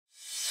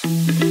Well,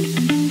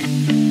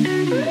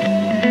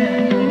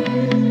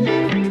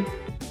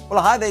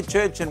 hi there,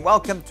 church, and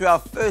welcome to our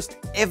first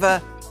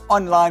ever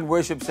online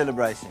worship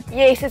celebration.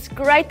 Yes, it's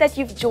great that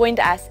you've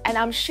joined us, and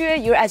I'm sure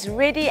you're as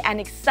ready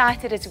and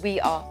excited as we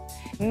are.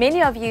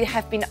 Many of you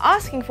have been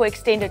asking for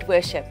extended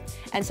worship,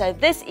 and so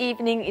this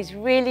evening is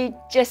really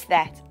just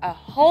that, a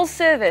whole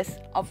service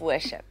of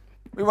worship.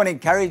 We want to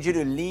encourage you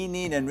to lean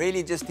in and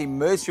really just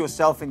immerse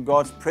yourself in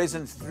God's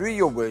presence through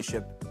your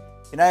worship.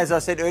 You know, as I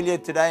said earlier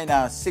today in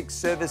our 6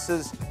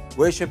 services,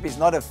 worship is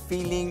not a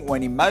feeling or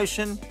an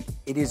emotion.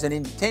 It is an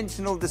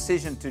intentional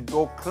decision to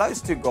draw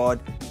close to God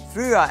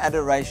through our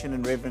adoration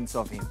and reverence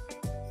of Him.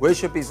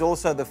 Worship is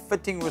also the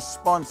fitting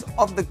response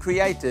of the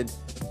created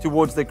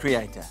towards the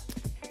Creator.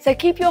 So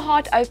keep your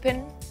heart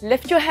open,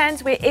 lift your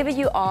hands wherever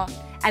you are,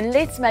 and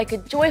let's make a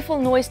joyful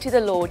noise to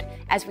the Lord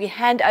as we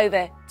hand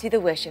over to the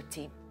worship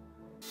team.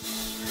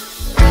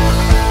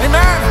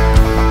 Amen.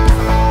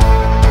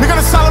 We're going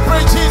to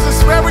celebrate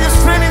Jesus wherever you're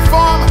streaming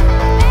from.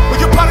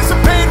 Will you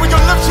participate? Will you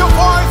lift your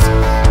voice?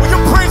 Will you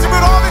praise Him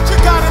with all that you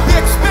got and be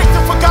expecting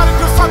for God to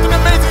do something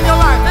amazing in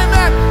your life?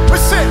 Amen. We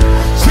sing,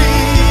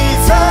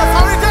 Jesus,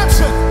 our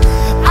redemption,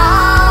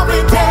 our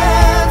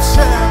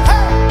redemption,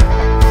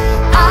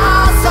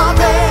 our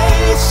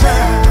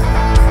salvation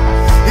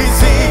is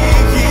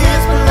in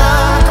His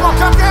blood. Come on,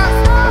 clap your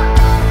hands.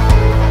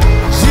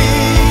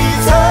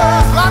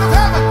 Jesus, Light of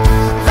heaven,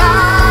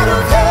 Light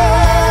of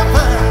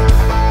heaven,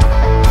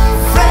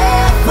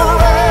 friend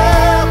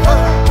forever.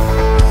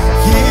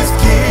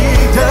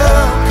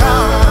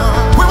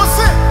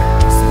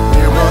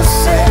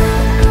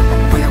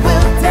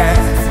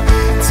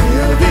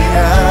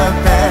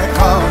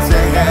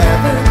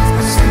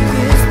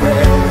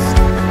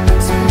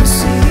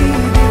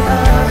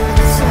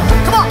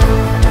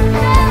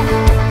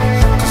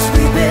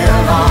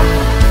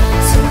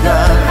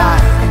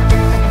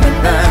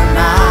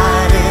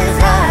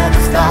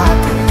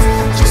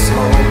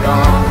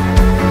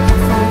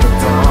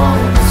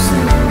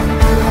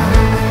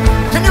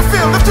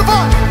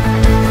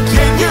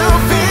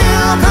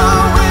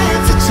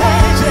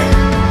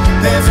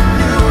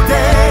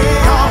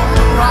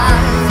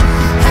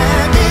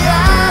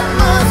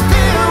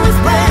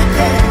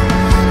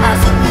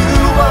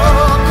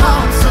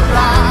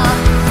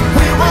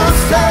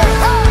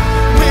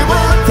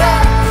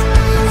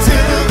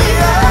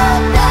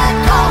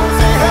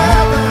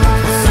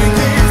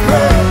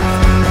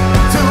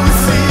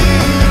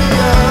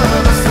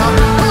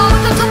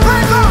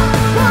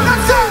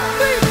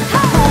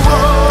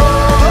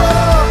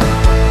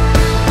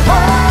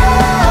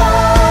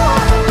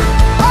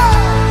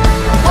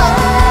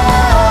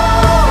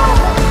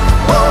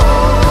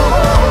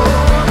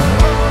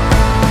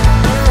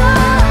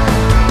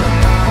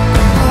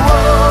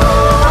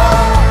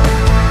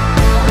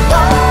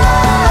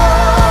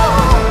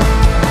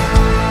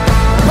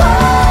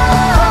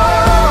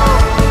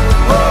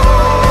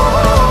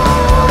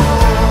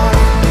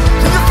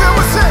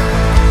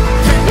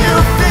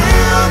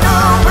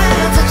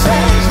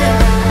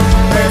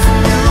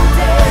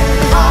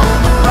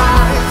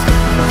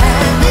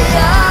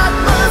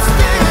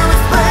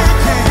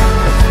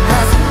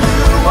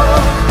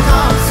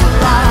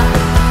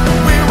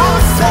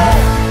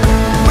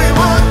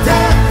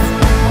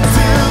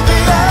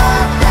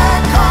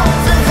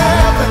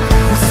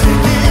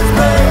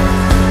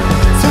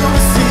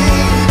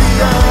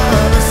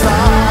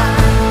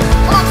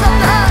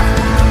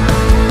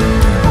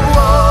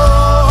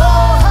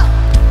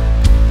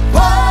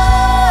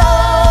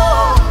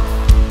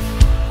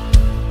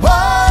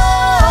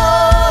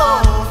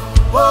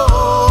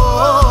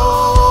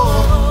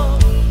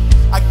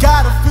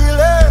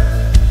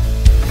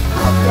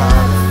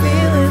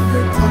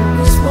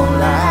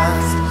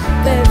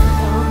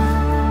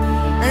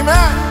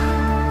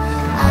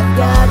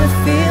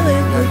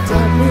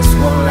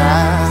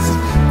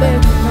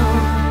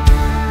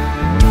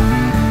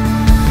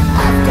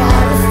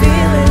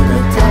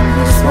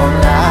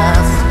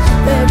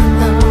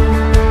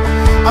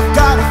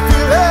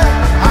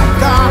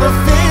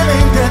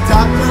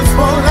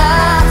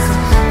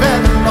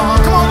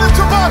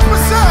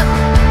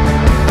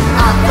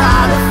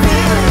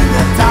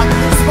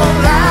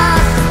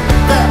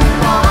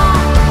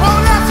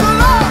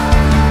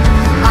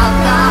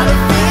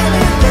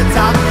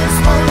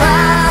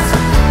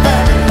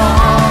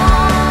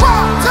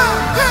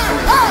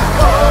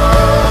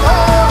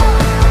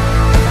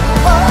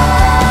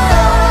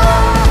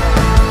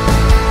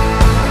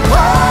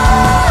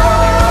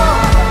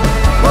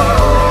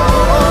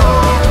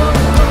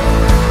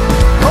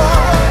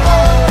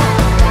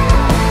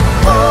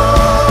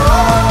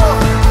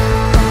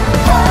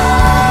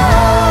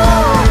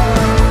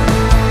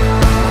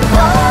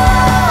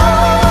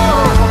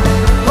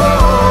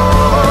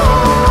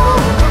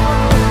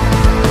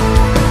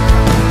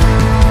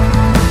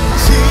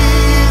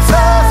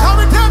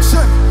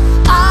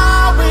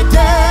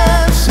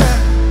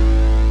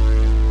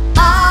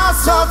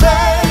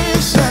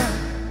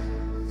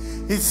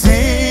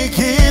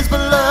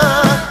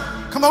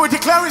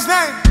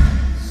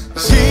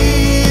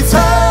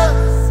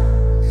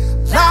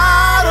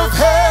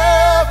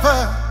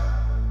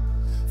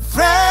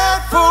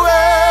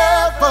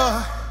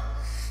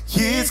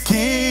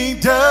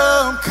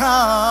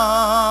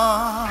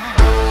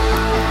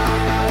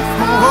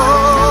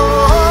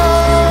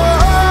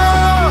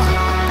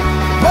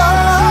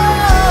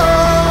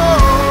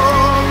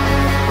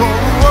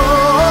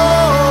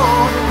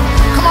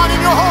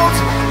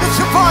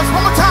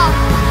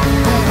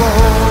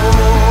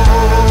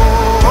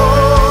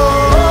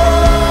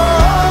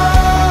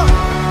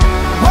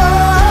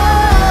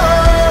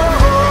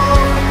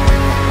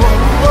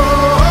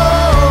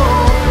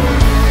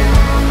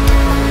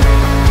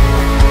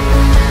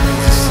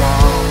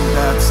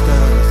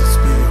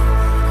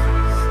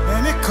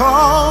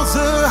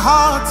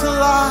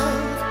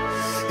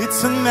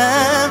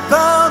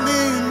 anthem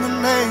in the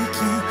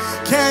making.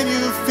 Can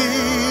you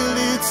feel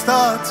it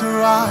start to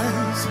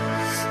rise?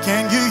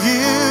 Can you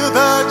hear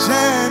the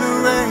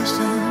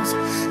generations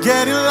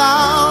getting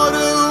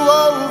louder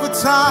over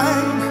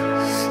time?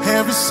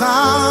 Every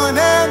son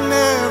and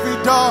every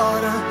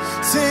daughter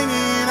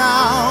singing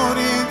out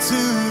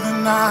into the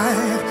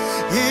night.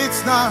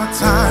 It's not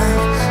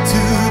time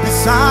to be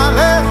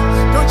silent.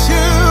 Don't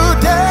you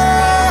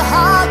dare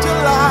hide your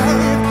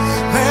light.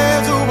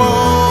 There's a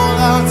wall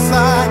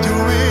outside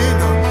your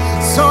window,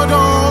 so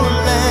don't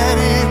let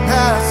it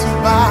pass you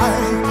by.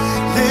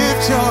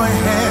 Lift your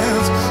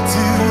hands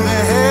to the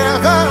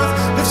heavens,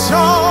 lift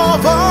your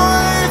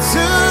voice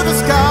to the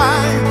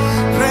sky.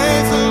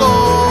 Praise the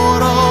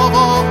Lord of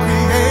all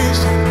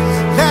creation,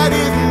 let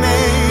His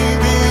name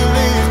be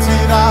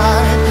lifted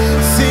high.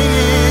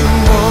 Singing,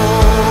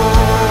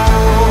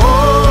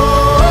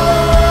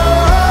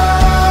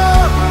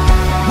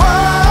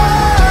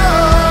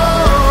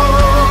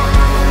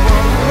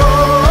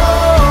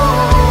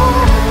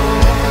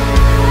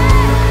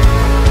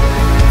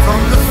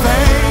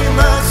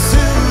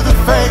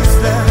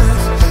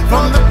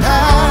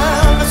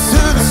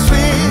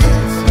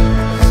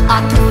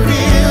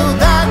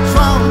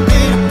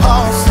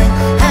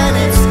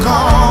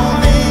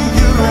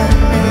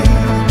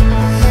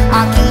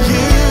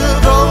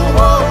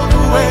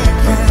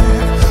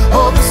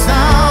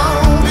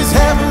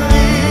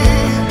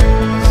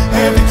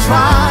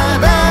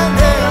 tribe and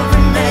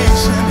every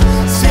nation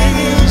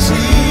singing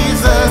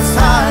Jesus, I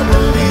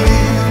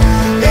believe.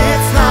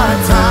 It's not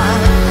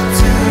time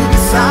to be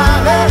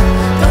silent.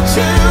 Don't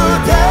you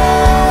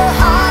dare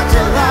hide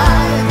your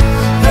light.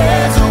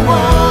 There's a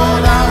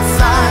world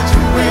outside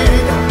your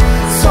window,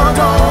 so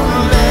don't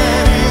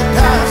let it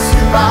pass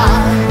you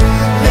by.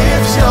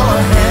 Lift your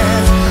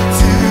hands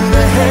to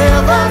the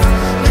heavens,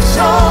 lift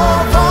your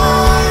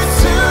voice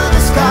to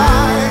the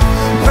sky.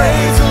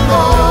 Praise the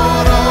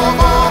Lord of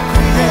all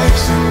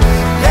creation,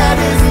 let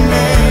His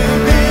name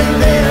be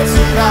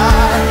lifted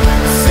high.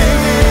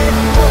 Singing,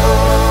 oh,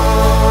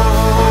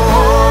 oh,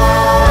 oh,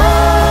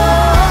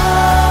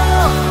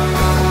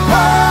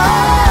 oh,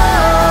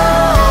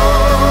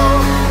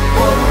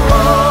 oh,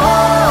 oh.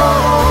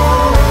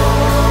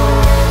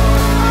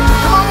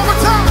 Come on, one more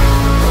time.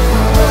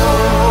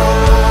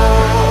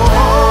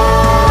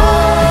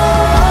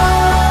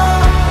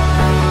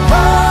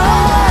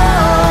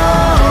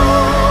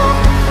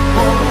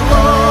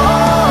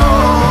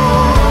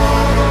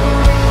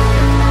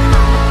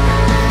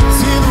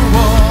 See the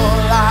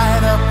world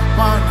light up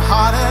one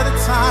heart at a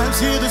time.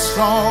 See the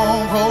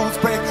strongholds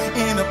break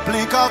in a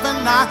blink of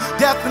an eye.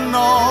 Death and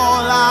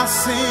all our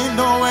sin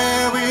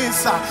nowhere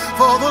inside.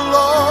 For the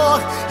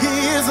Lord, He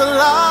is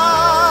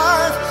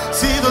alive.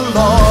 See the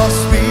lost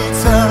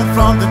return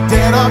from the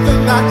dead of the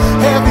night.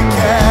 Every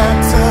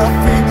captive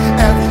free,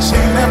 every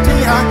chain left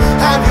behind.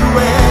 Have you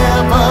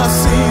ever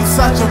seen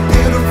such a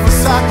beautiful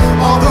sight?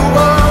 All the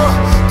world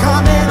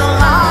coming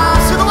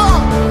alive. See the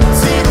world.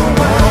 See the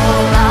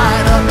world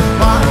light up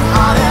one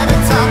heart at a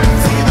time.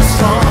 See the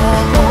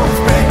strongholds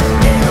break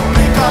in the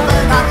blink of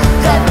an eye.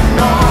 Death and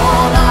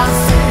all I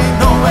see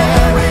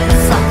nowhere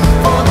inside.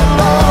 For the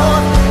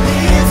Lord, He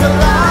is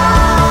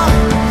alive.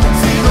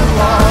 See the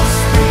lost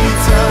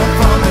return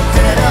from the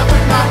dead of the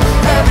night.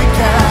 Every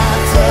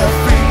captive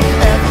free,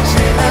 every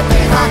chain left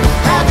behind.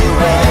 Have you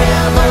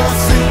ever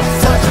seen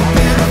such a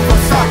beautiful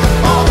sight?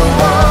 All the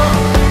world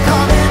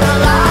coming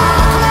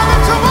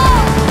alive. Come on,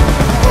 lift your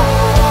voice. Oh,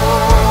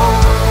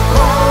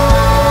 oh,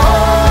 oh,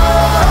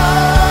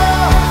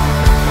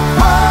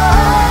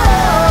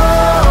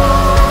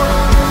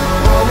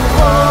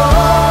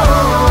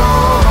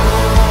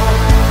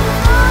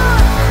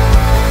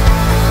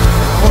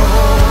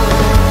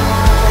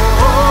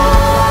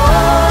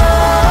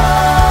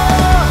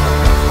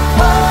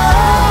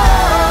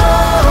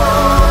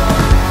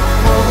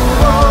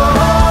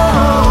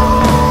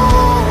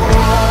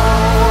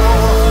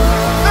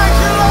 Thank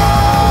you,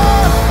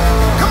 Lord.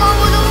 Come on,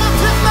 will you lift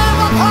His name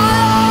up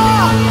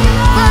higher?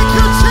 Thank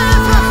you,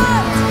 Jesus.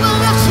 We'll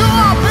lift you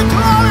up and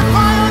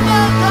glorify your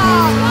name,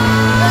 God.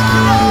 Thank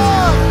you,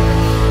 Lord.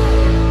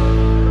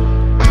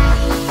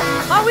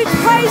 Oh, we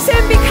praise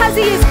Him because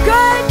He is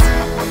good,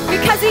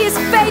 because He is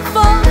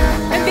faithful,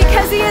 and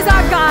because He is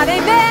our God.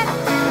 Amen.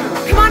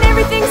 Come on,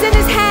 everything's in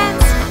His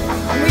hands.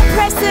 We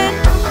press in,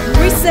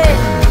 we say,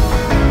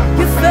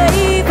 Your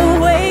favor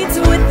waits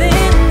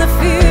within the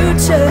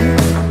future.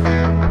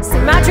 See,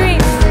 my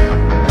dreams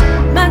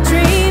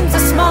are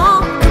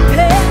small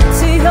compared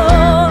to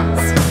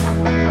yours.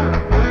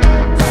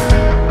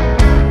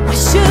 I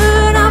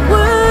should not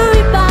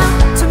worry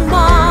about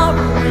tomorrow.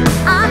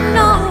 I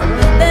know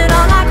that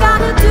all I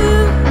gotta do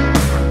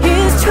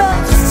is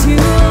trust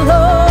you,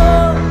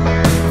 Lord.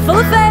 Full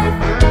of faith,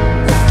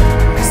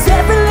 'cause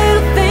every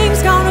little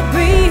thing's gonna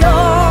be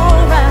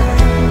alright.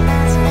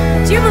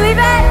 Do you believe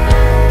it?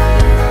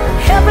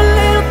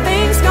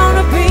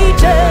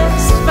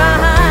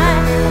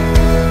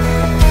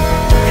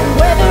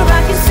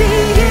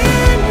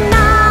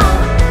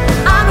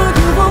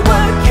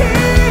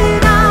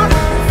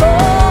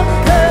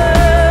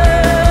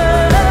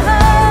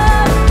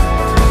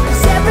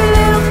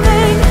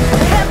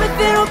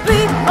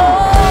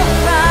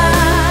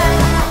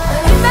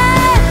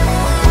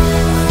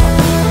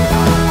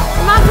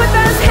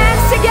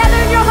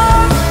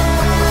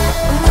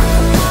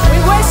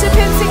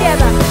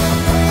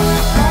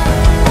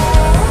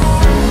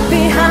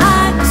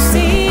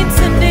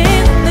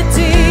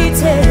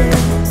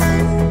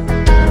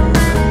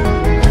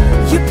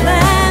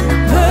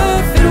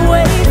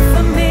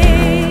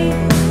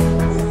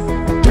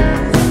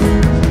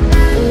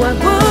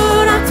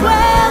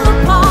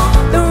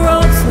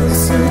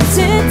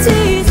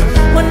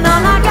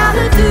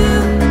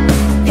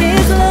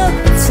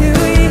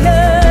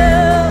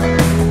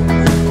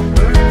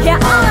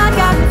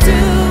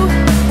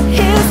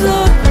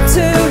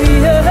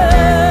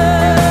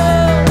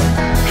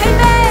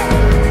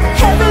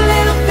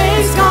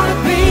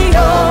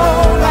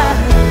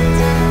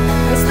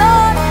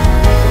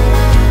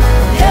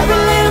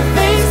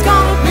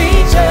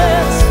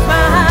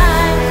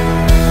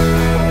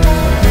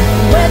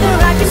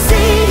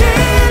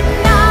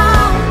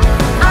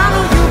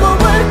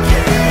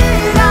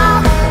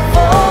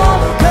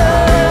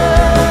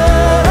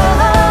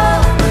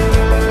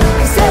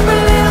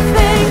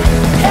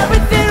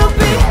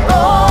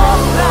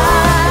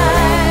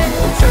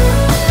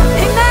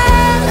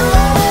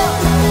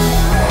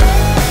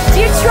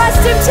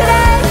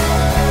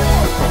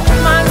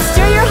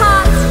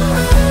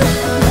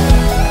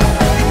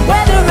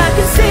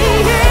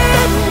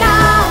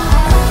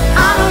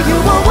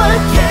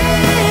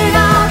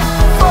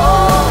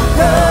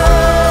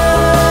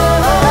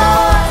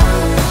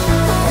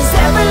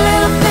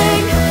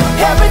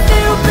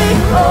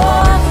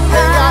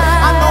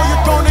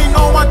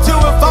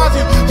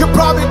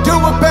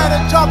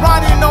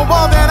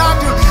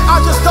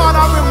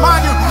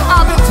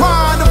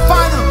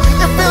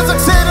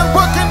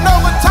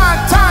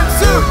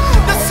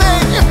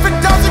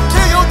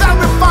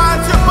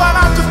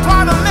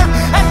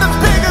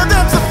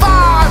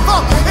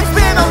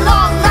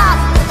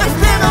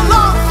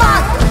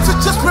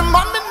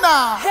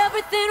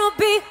 everything will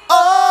be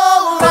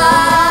alright.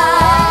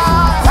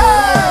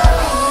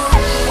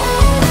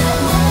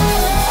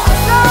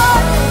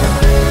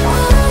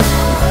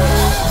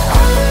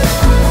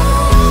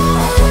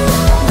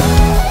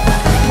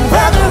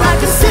 Whether I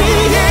can see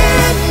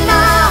it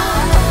now,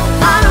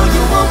 I know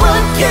you will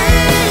work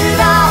it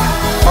out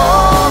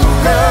for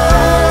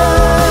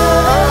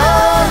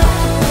good.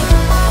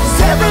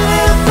 'Cause every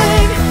little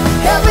thing,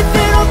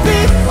 everything will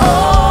be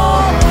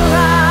alright.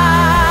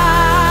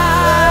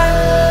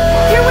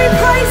 Can we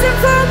praise Him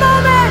for a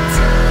moment?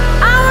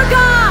 Our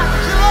God,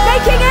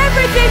 making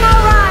everything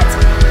alright,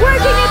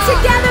 working it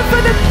together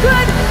for the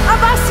good of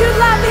us who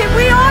love Him.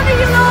 We honor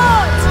you,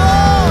 Lord.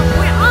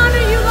 We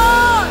honor you,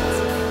 Lord.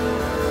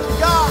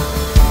 God,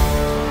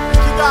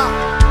 thank you, God.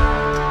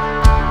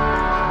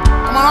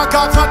 Come on, our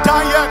God's not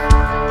done yet.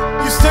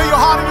 You still your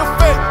heart and your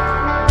faith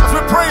as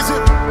we praise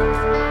Him.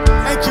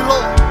 Thank you,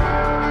 Lord.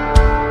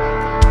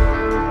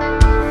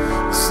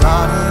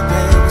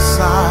 Saturday was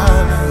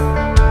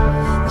silent,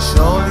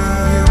 surely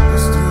it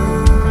was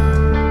through.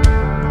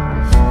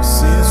 We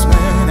see this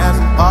man as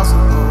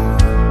impossible,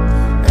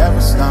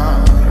 ever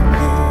stop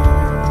you.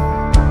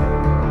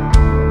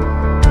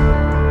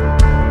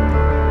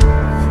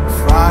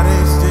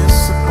 Friday's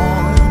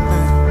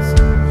disappointments,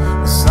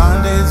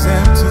 Sunday's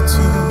empty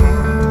too.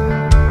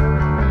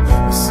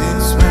 We see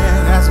this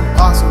man as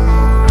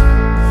impossible,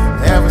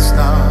 ever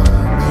stop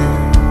you.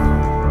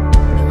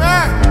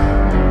 Amen.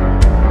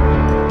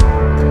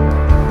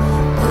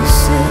 This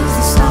is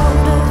the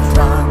sound of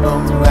dry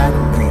bones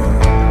rattling.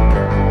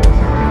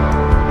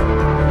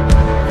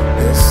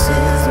 This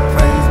is the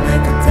praise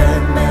make a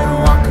dead man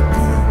walk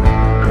again.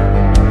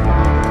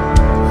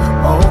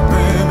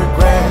 Open the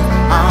grave,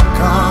 I'm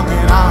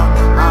coming out.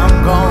 I'm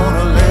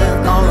gonna live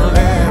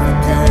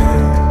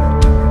again.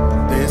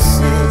 This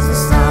is the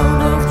sound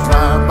of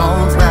dry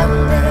bones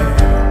rattling.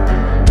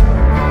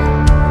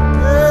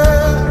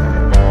 Yeah.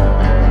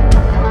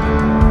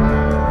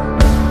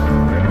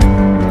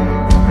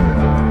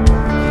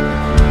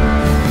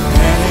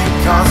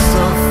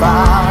 Pentecostal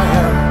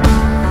fire,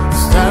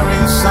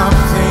 stirring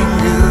something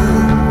new.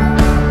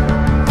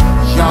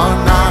 You're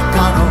not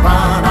gonna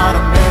run out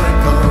of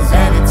miracles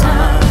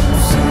anytime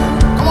soon.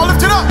 Come on,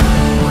 lift it up.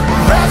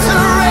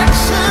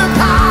 Resurrection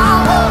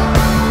power,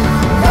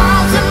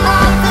 rising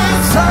up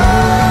this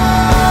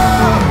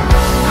earth.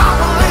 I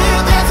believe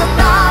there's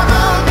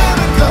another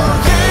miracle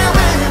here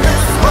in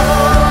this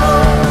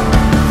world.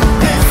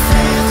 This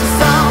is the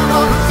sound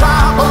of the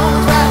dry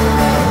bones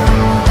rattling.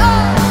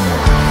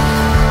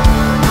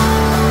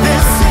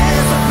 This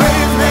is the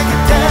praise make a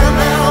dead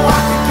man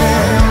walk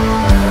again.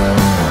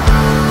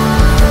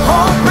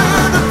 Open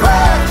the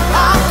grave,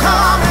 I'm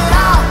coming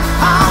out.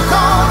 I'm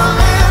gonna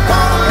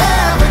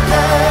live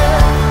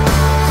again.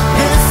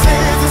 This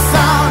is the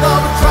sound of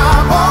the dry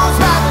bones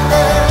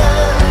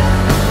rattling.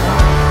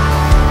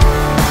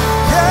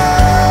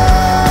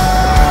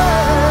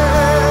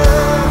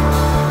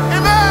 Yeah.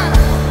 Amen.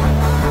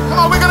 Come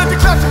on, we're gonna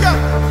declare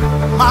together.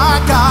 My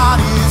God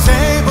is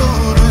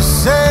able to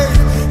save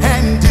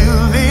and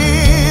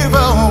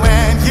deliver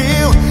and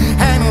heal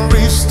and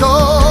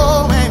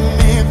restore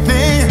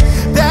anything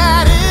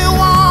that He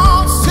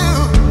wants to.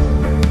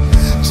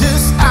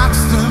 Just ask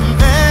the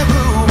man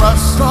who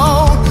was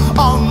thrown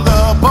on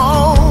the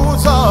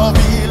bones of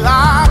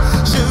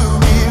Elijah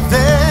if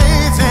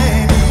there's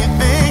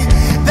anything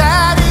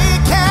that He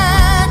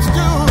can't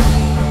do.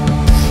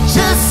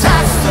 Just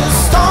ask the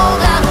stone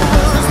that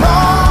was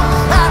rolled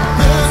at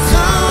the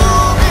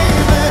tomb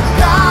even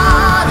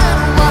God,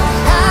 and what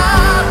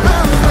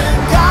happens when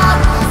God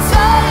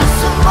says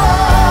some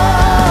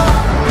more.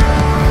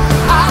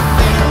 I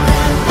feel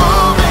it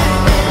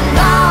moving in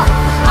now.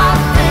 I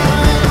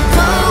feel it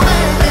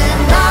doing it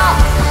now.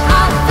 I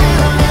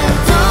feel it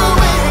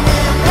doing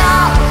it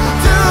now.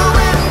 Do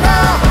it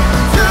now.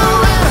 Do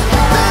it.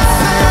 This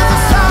is the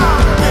sound.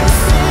 This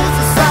is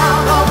the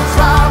sound of the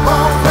dry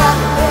bones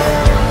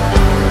rattling.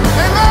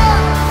 Amen.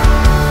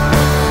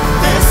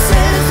 This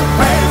is the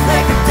praise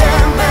make a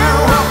dead man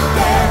walk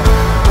again.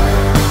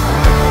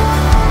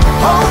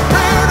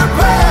 Open the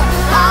grave,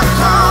 I'm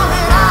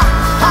coming out.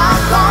 I'm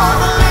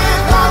gonna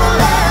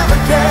live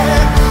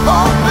again.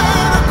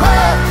 Open the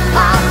grave,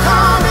 I'm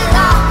coming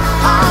out.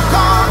 I'm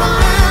gonna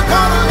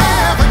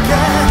live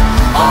again.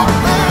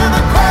 Open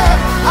the grave,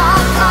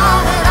 I'm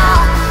coming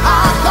out.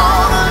 I'm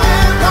gonna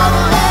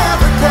live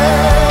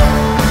again.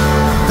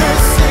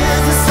 This is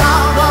the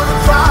sound of the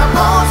dry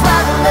bones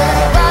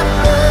rattling,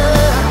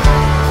 rattling,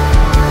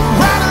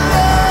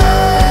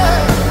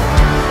 rattling,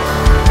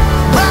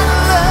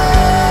 rattling.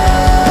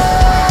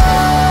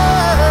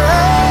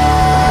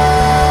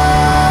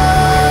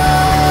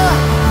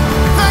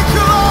 Thank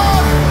you,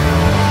 Lord.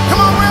 Come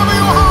on, wherever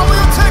you are, will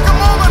you take a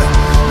moment,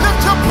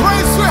 lift your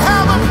praise to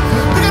heaven,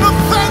 begin to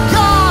thank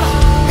God.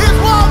 He's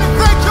worthy.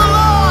 Thank you,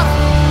 Lord.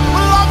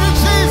 We love you,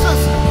 Jesus.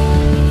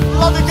 We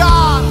love you,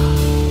 God.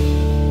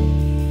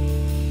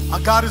 Our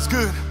God is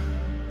good.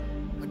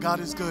 Our God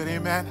is good.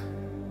 Amen.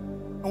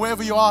 And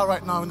wherever you are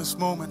right now in this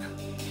moment,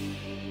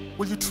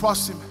 will you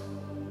trust Him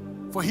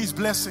for His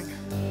blessing?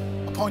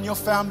 upon your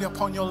family,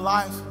 upon your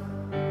life,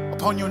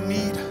 upon your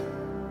need.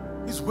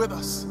 He's with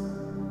us,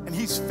 and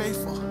He's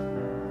faithful,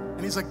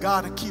 and He's a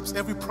God that keeps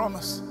every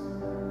promise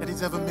that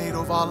He's ever made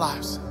over our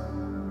lives.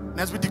 And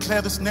as we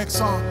declare this next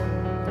song,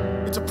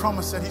 it's a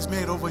promise that He's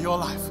made over your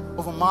life,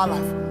 over my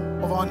life,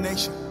 over our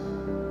nation.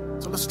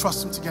 So let's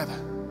trust Him together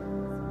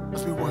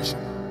as we worship.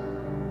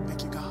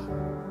 Thank you, God.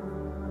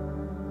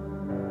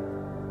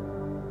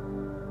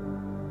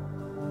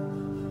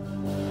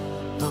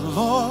 The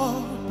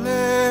Lord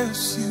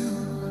bless you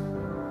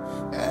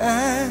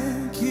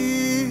and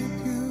keep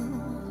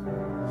you,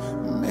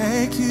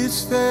 make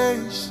His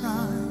face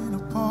shine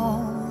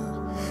upon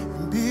you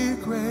and be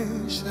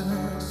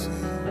gracious to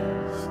you.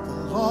 The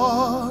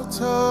Lord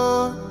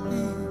turn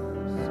His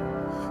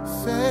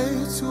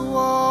face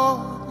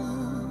toward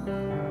you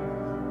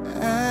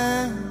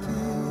and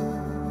give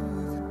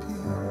you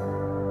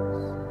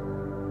peace.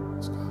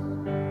 Let's go.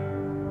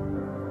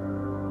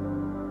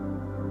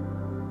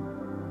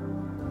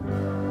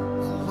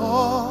 The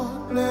Lord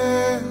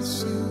bless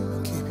you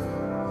and keep you,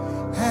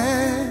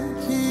 and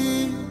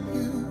keep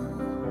you,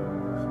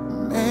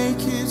 make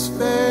His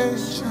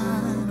face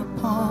shine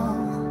upon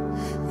you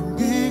and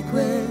be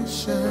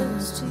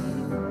gracious to you.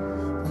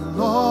 The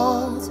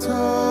Lord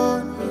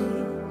turn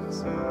His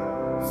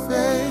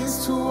face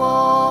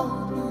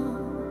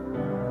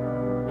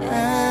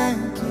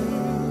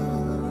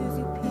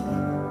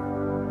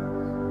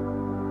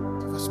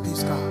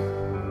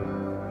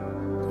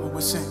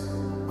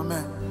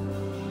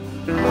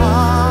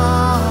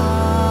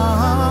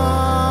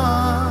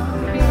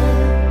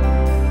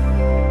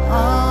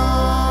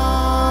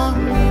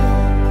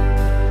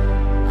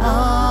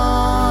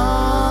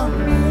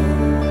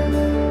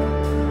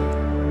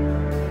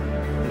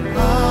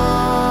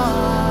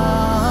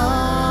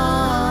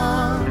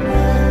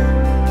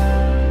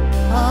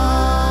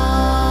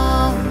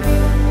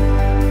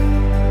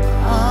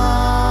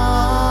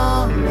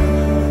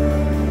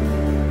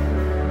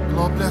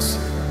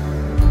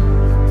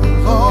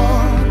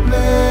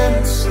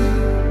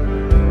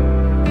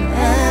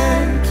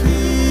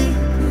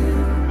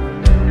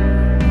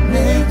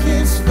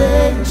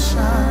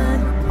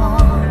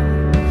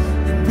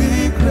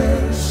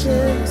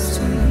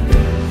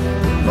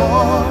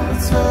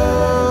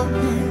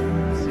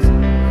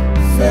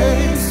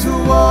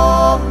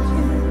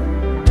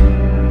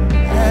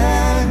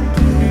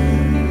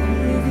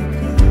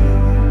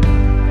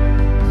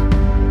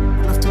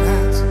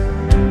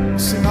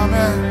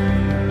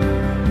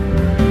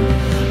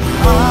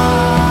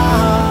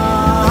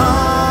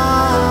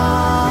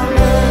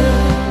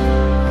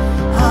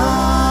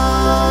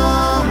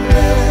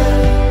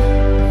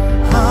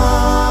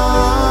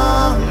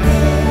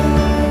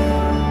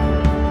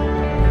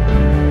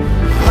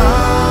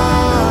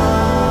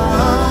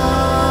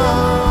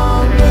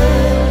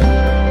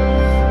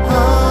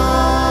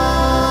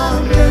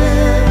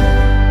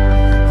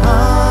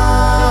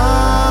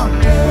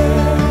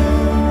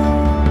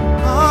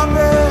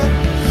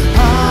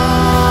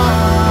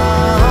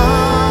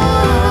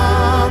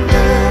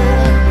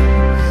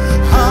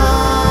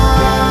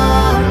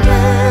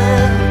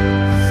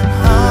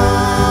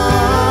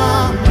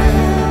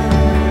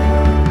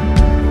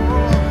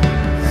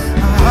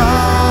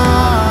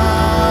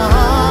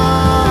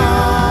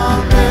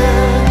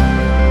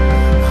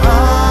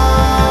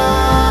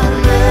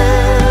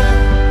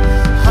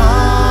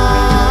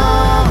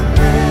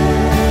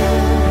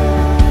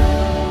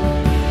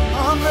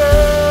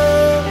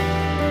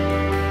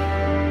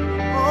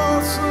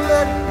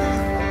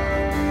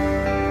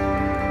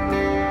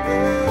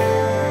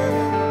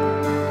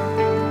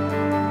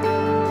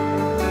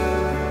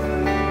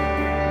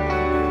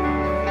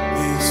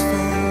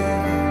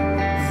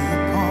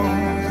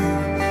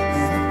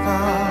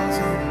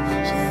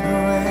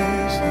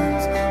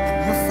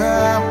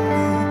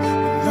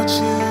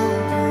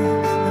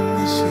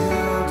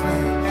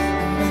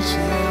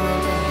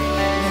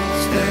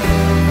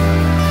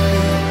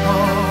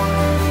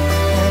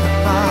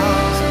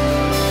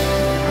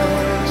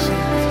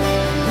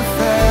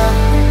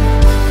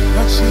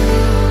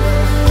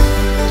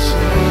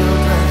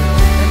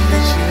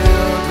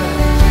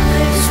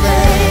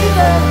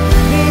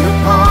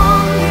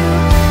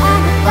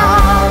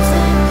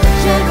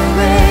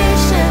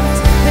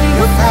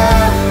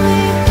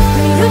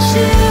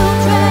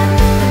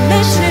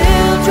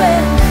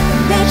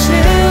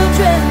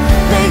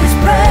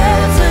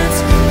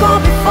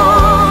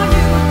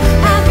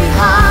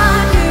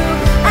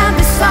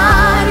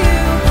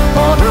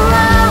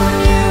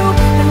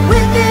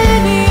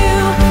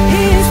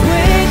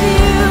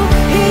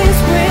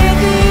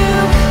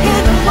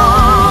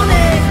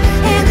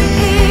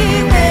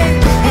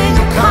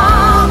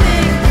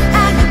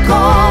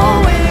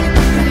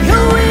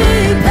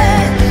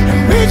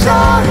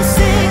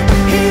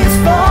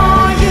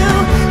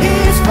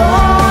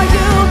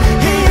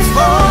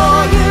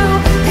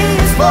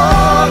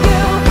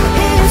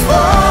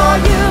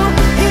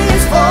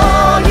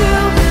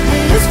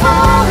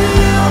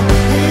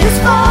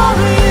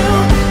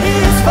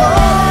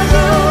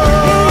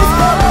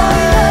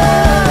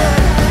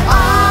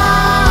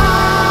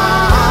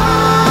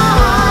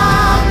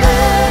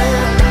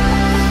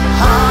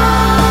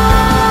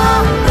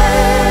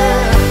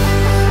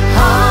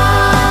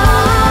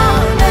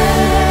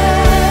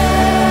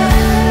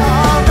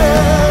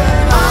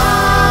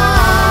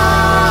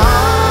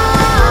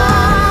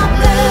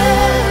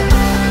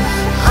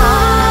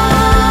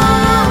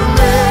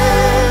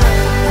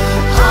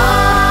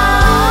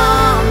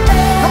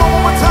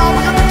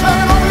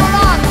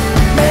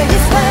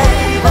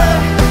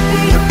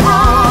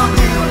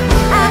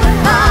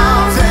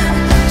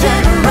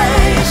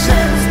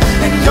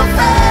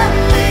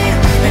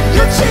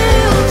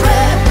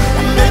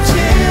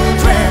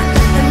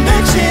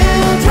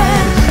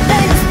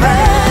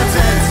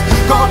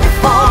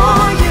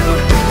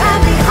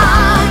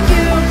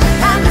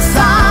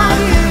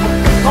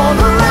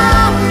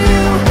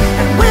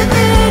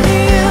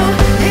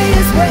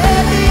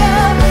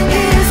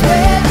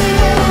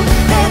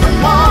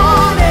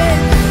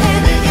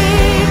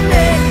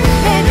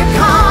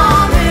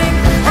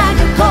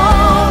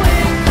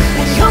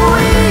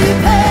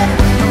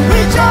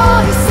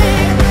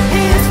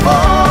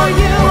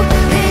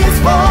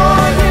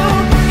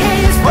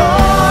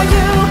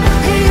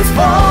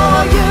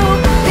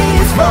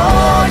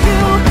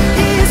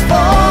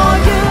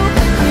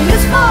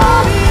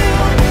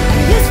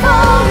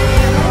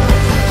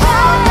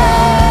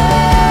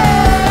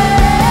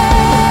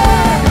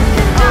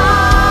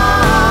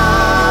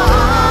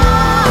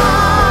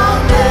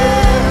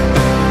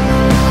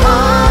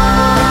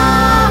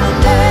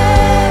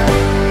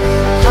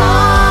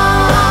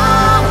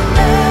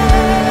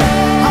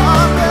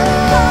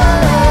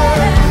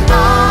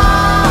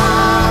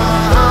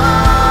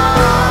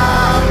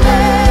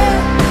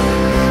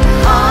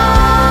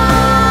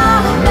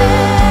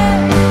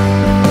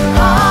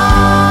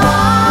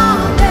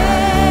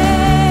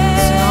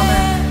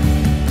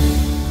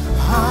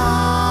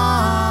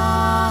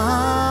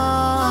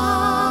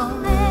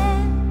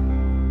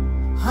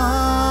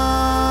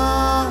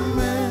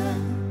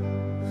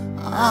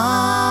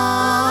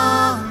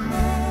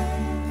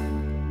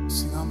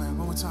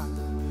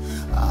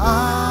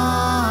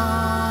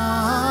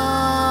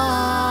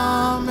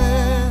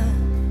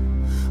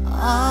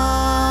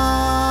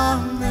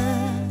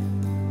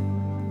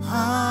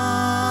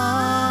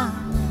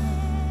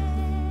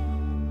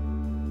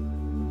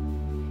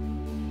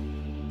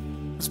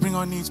Let's bring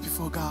our needs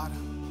before God.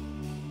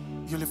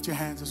 You lift your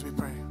hands as we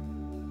pray.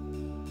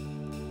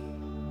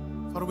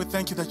 Father, we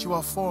thank you that you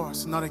are for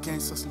us, not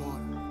against us,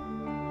 Lord.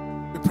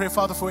 We pray,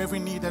 Father, for every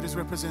need that is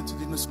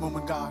represented in this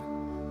moment, God.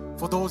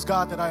 For those,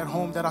 God, that are at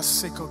home that are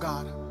sick, oh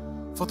God.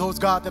 For those,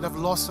 God, that have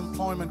lost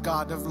employment,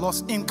 God, that have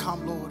lost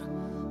income, Lord.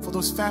 For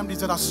those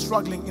families that are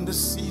struggling in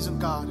this season,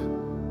 God.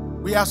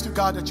 We ask you,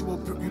 God, that you will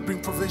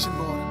bring provision,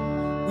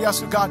 Lord. We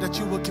ask you, God, that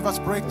you will give us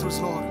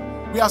breakthroughs, Lord.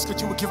 We ask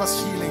that you will give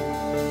us healing.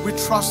 We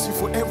trust you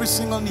for every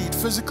single need,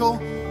 physical,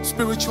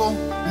 spiritual,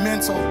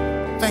 mental.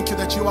 Thank you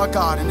that you are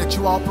God and that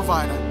you are our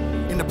provider.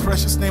 In the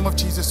precious name of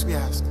Jesus we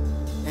ask.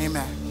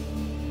 Amen.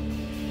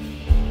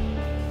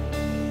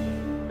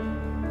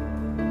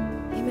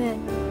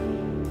 Amen.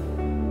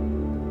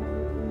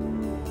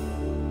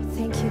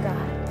 Thank you,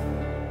 God.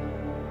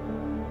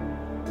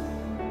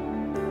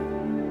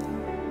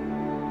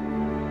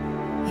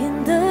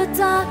 In the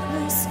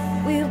darkness,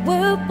 we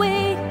were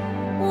weak,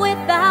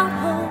 without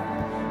hope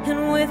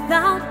and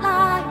without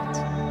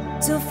light.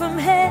 Till from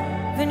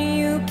heaven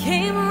you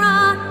came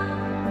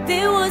running.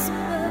 There was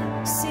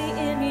mercy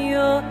in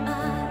your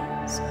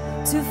eyes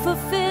to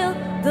fulfill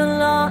the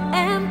law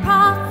and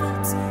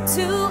prophets.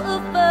 To a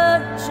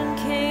virgin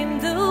came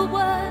the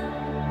word,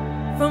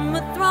 from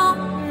a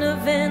throne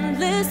of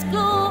endless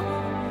glory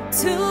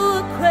to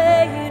a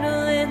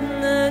cradle in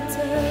the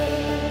dirt.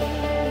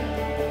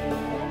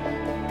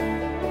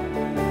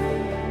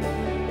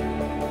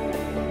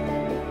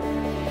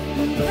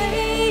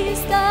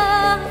 Praise the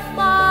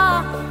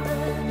Father,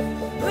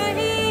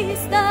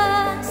 praise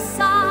the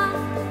Son,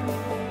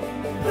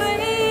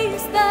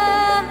 praise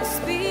the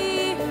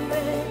Spirit,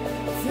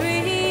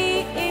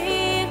 three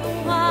in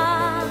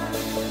one.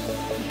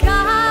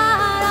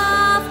 God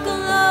of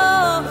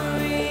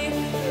glory,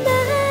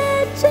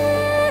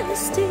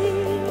 majesty,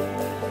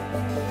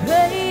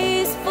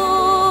 praise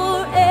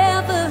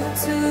forever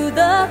to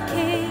the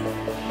King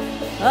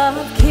of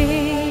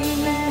Kings.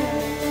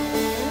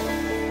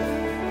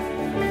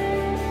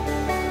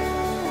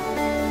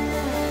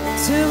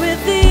 To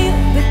reveal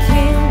the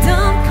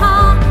kingdom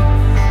come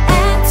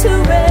and to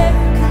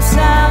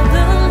reconcile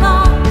the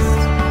lost,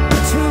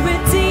 to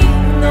redeem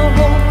the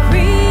whole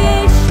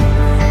creation.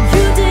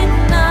 You did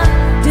not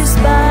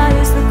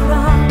despise the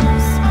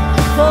cross,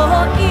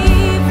 for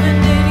even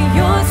in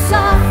your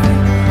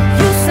suffering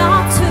you saw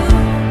to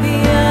the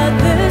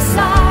other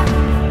side,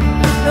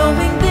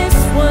 knowing this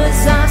was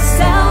our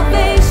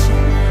salvation.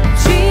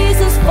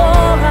 Jesus, for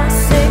our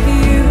sake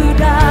you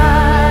died.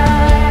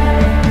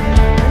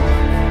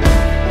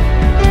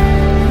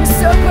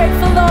 So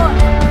grateful, Lord.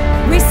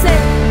 We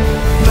sing,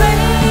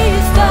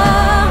 praise the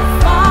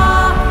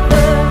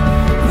Father,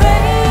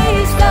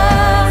 praise the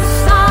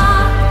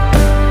Son,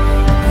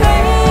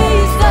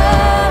 praise the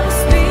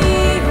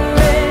Spirit,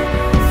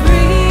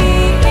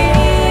 three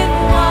in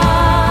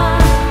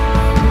one.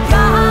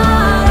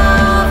 God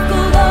of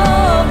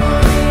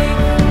glory,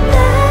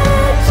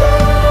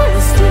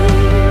 majesty,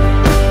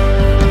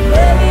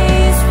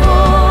 praise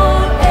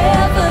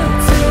forever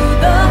to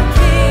the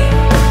King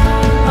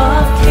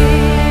of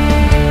Kings.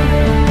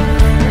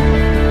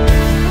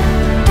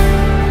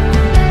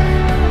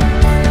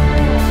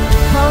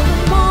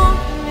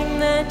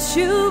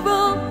 You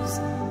rose,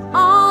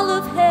 all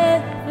of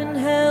heaven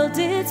held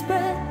its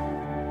breath,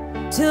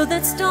 till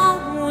that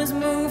stone was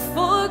moved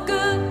for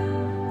good,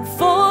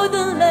 for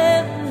the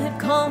Lamb had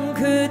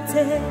conquered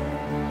death.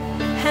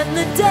 And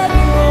the dead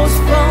rose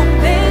from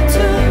their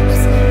tombs,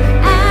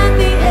 and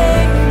the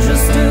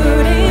angels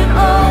stood in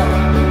awe,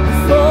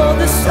 for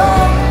the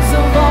souls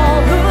of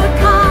all who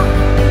come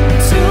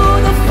to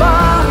the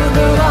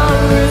Father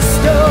are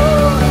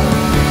restored.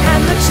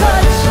 And the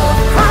church of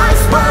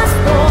Christ was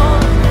born.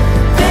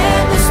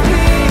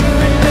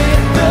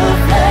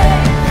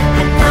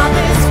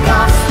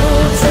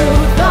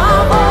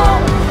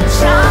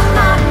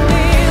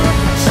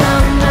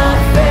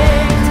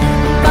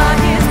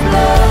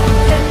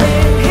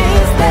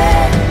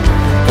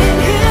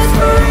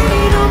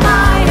 Freedom.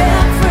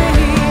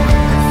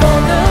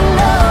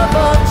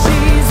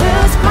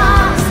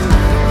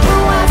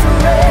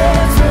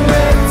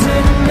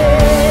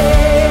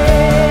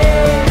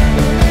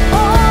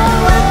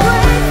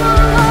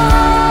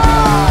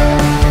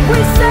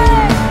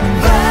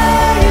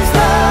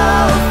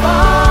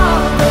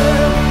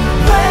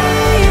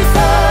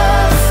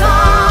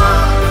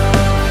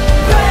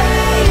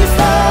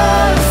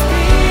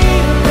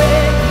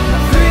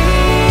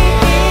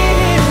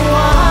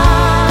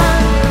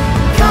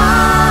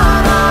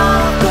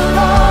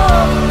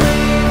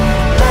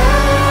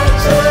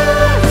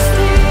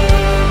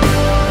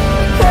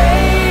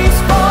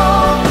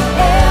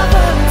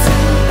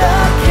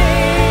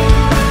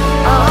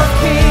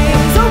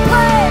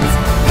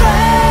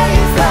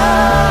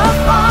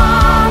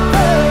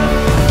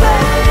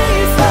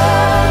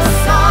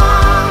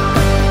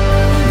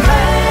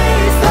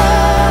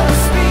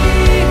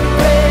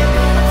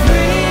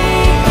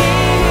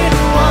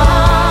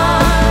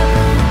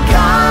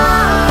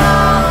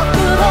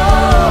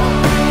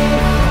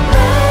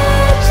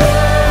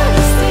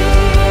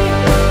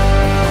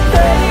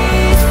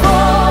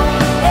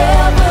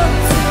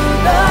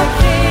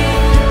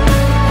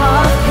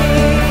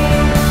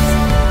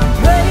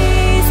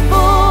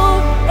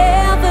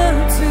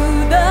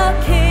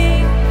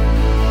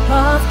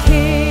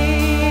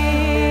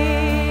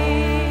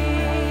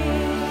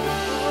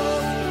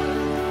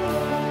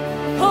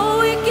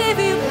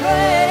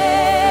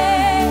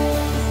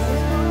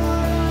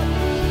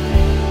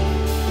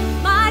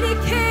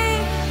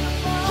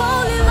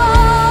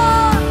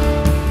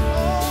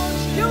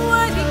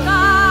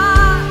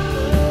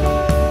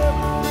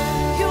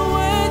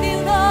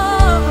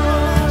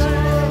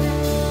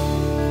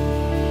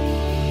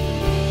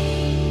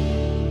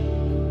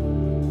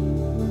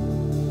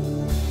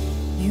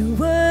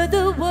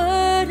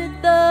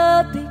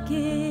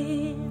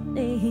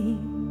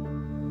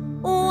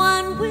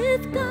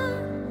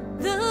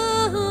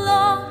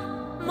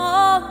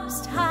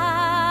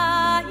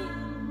 high,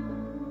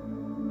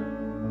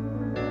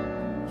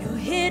 your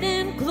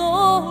hidden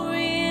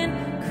glory in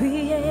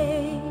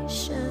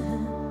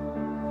creation,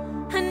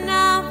 and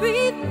now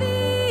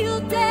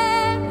revealed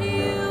in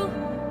you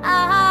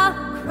are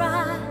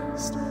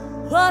Christ.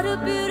 What a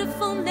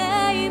beautiful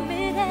name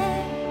it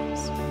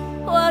is.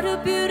 What a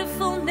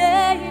beautiful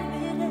name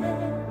it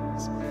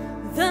is.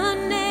 The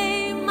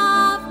name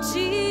of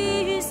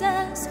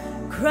Jesus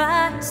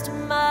Christ,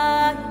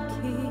 my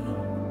King.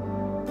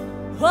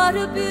 What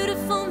a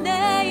beautiful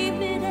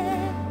name it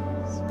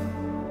is,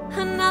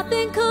 and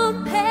nothing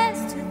compares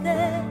to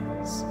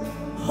this.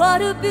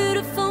 What a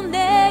beautiful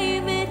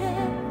name it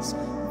is,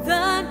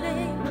 the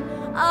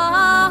name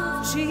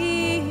of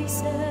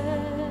Jesus.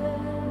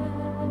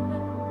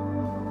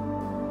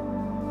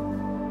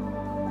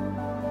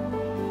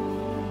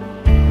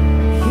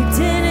 He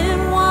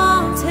didn't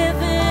want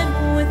heaven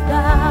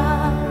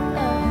without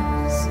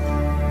us,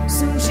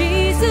 so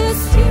Jesus,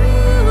 you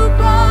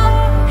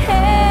brought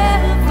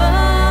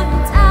heaven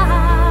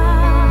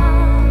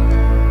down.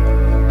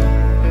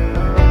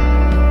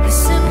 Your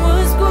sin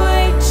was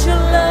great,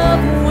 your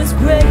love was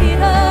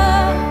greater.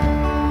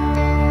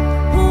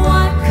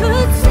 What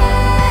could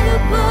separate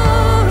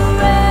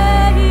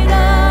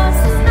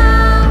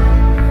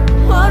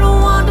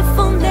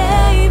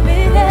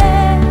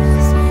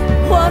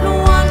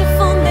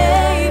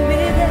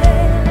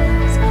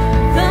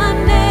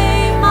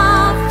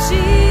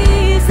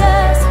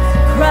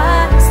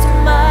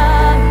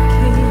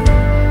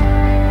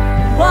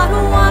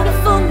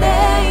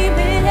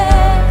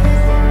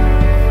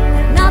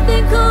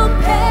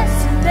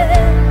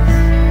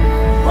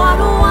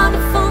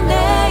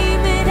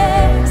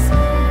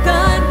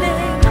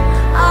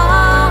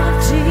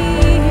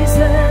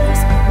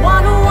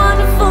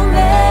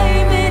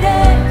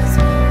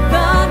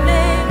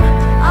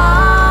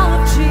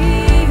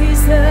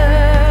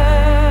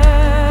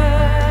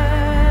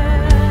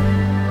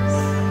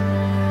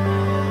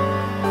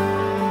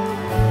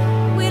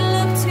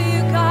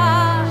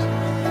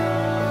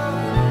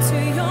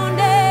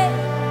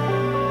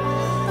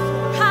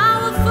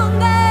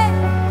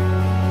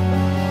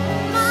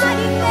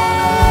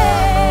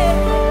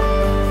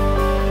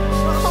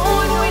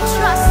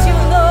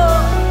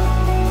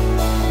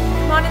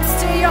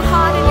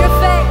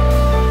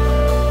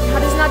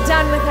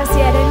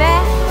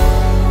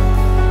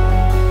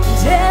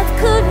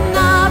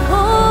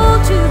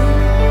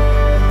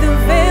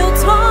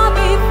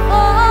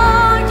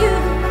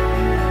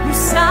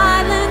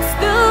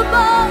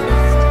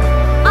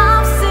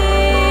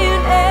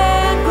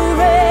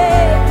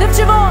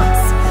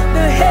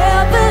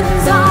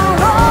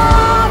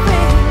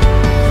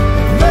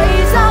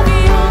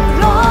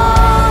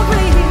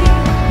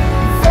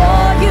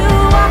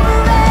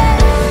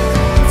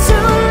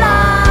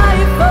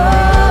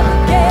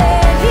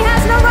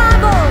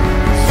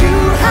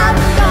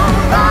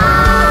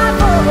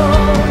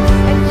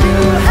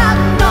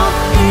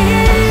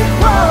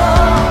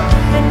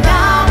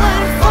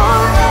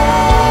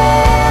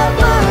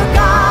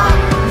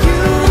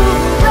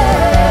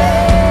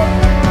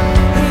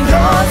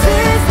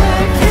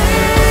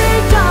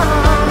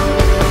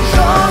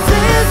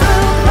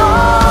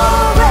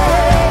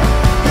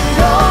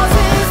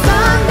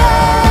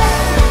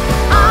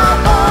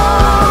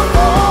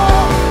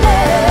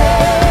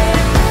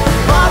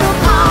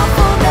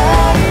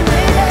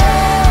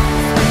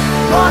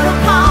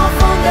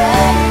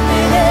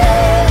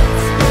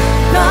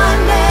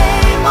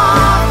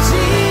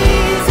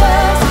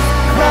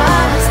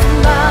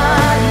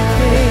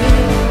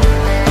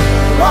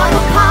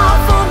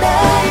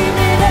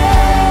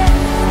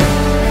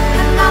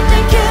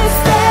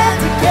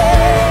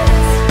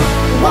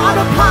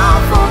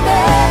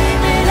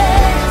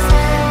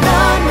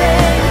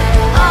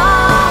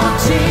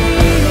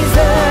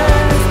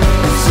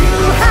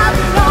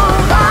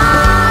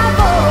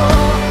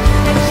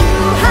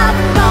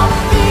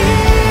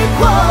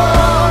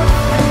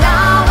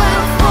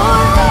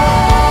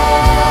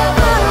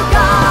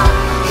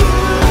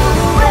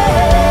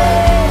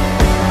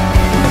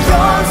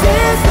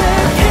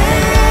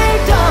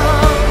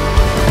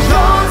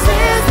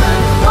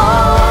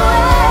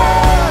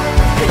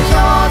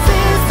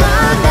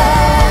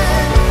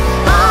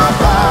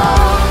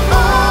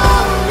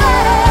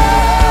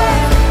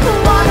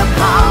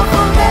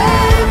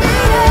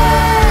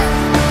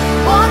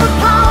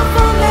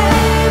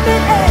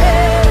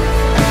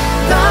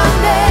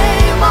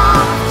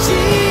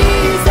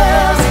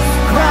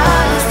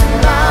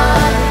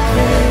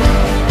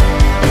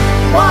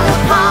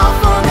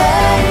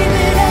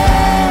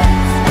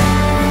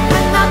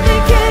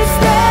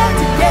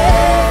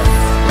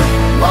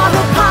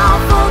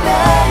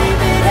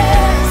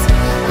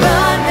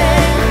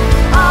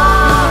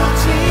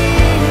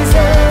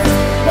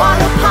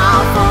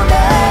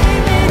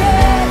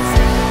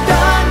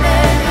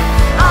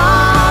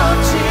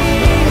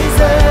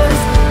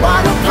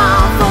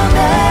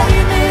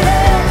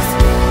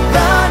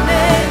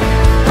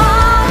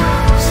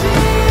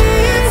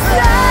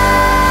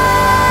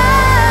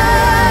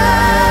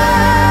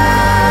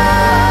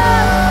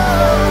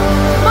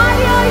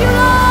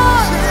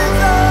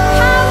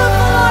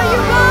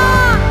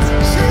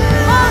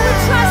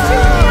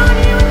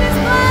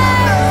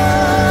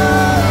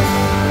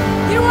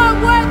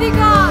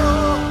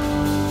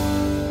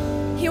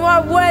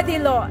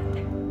Lord.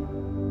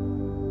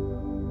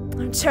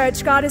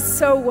 Church, God is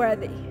so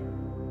worthy.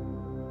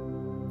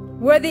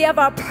 Worthy of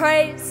our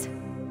praise,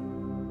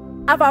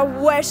 of our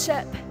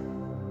worship,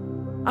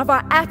 of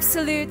our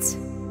absolute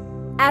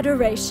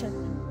adoration.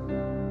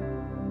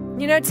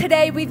 You know,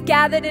 today we've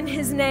gathered in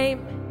His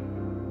name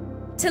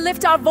to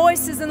lift our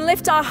voices and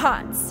lift our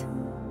hearts,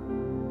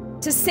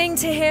 to sing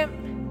to Him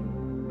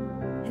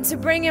and to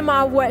bring Him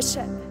our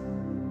worship.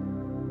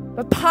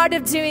 But part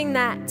of doing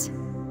that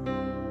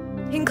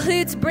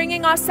includes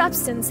bringing our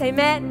substance,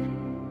 amen?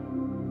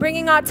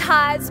 Bringing our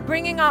tithes,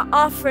 bringing our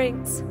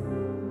offerings,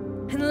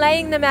 and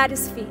laying them at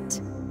His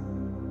feet.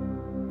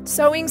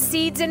 Sowing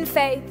seeds in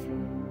faith,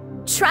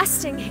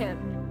 trusting Him,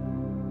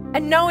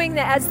 and knowing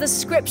that as the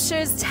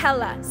scriptures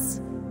tell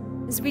us,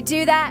 as we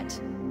do that,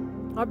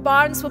 our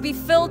barns will be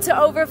filled to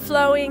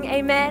overflowing,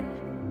 amen?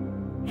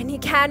 And He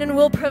can and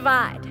will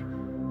provide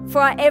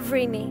for our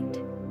every need.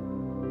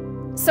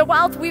 So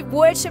while we've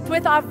worshiped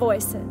with our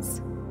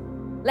voices,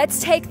 let's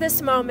take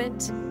this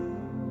moment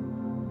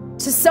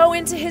to sow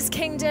into His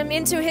kingdom,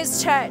 into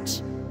His church,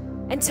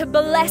 and to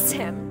bless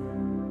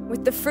Him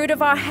with the fruit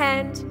of our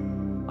hand,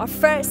 our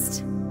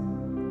first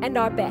and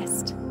our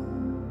best.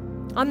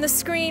 On the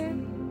screen,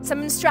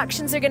 some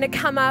instructions are going to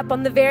come up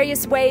on the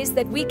various ways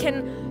that we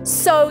can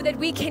sow, that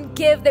we can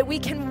give, that we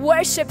can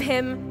worship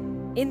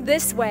Him in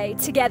this way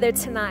together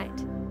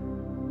tonight.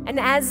 And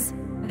as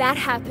that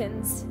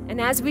happens, and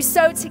as we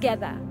sow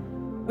together,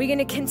 we're going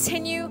to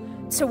continue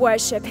to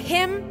worship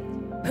Him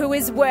who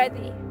is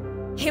worthy,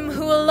 Him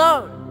who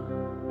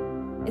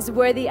alone is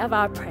worthy of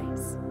our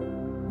praise.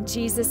 In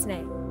Jesus'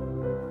 name,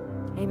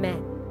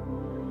 amen.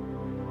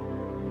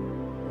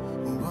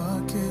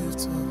 What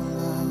gift of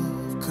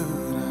love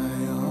could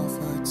I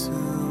offer to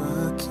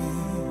a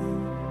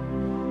king?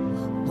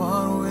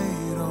 What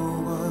weight or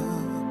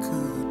what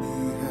could be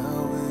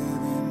held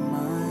within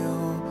my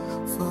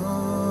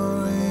offering?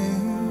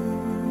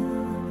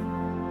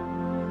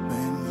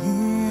 When He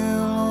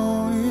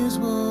alone is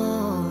worthy.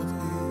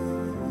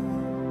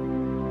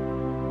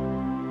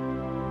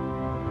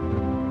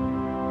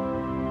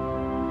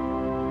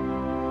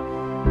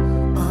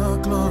 A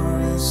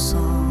glorious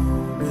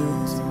song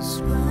is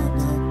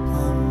inscribed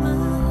upon my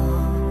heart.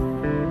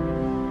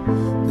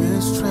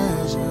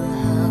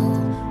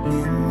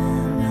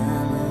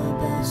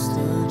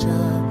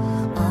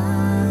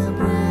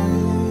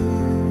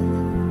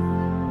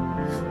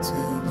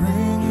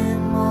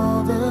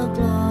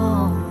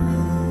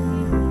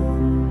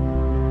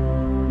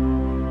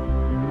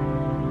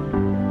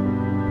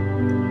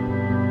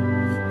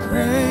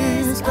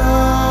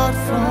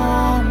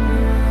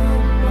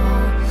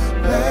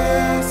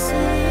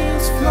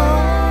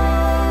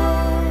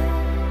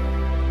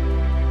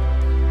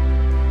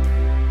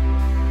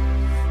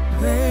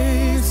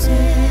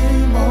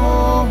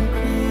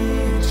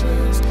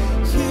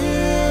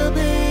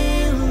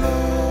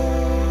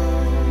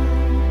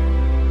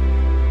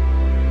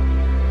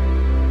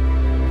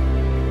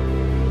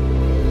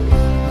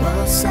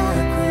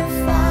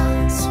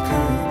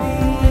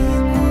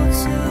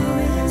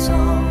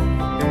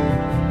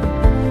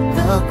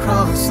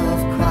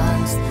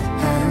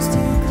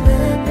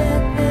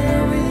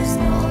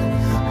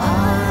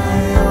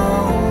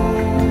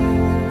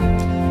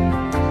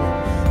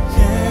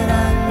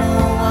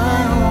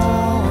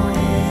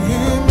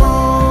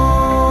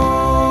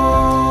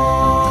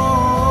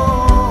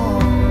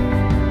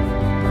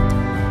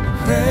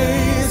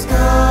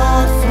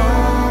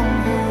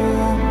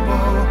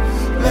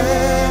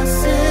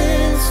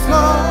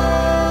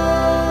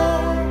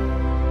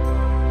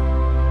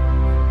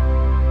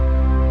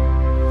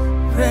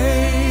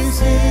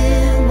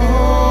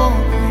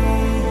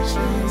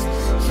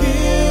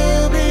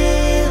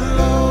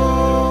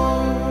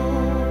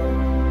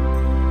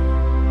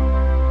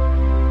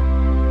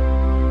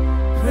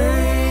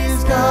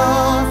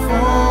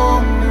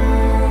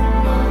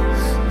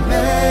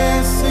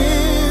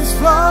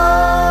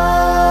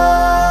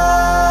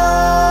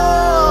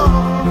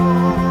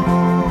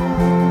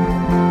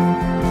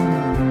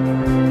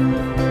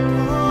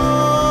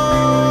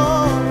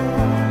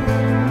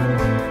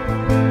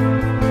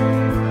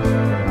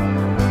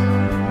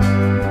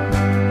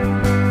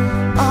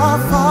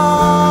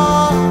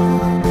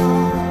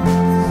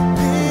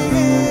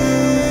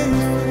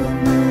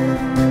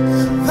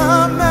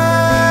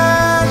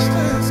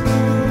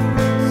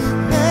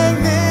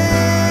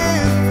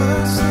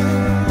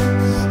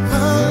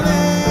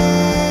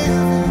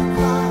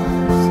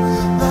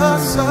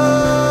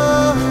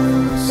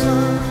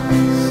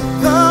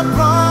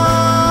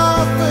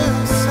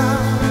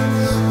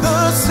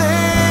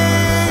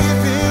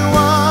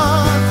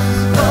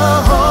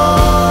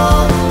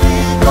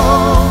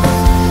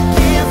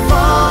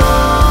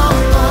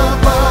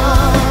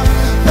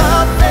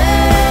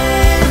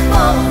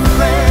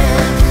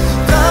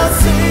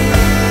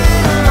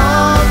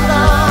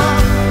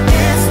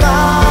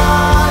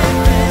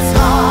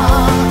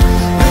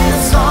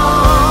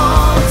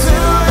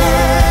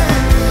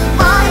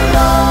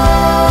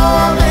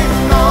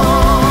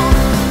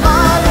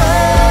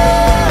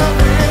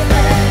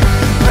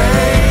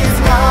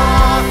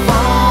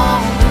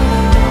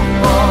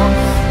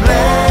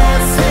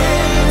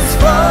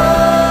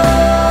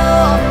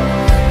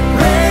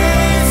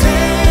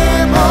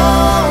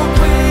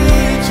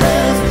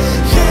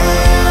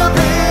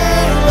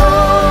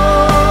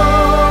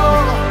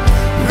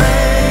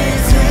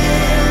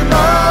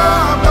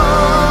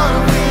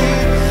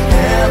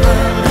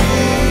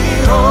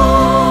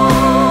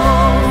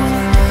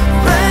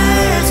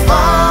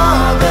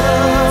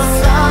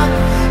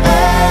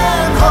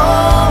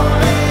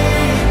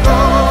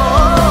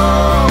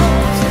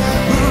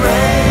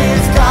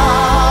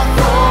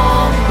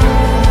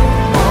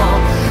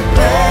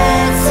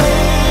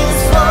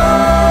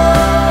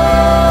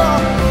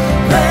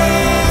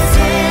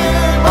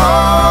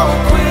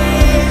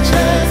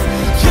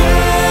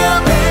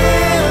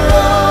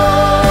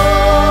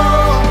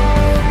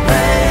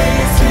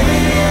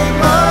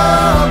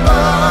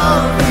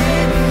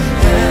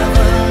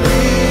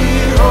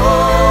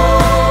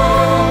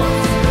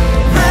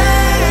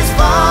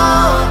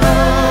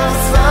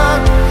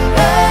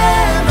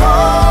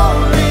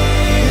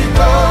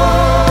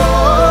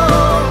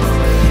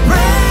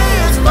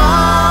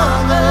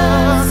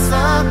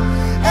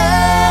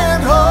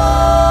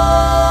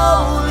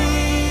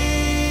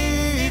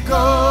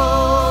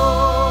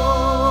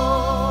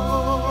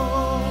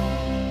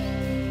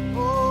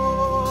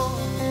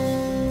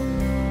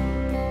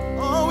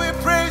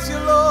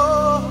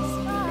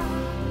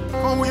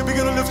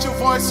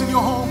 in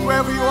your home,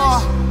 wherever you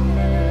are,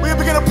 will you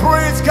begin to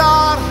praise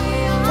God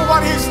for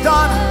what He's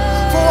done,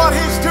 for what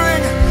He's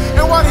doing,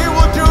 and what He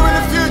will do in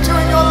the future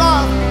in your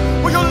life?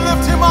 Will you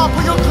lift Him up?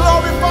 Will you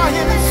glorify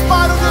Him in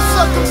spite of your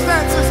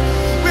circumstances?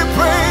 We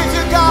praise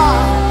you,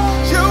 God.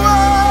 You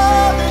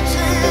are the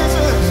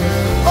Jesus.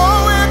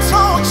 Oh, we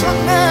exalt your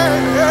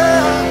name.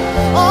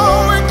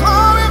 Oh, we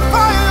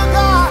glorify you,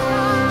 God.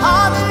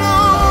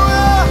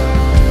 Hallelujah.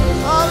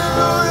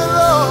 Hallelujah,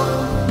 Lord.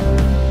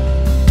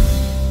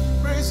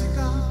 Praise you,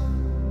 God.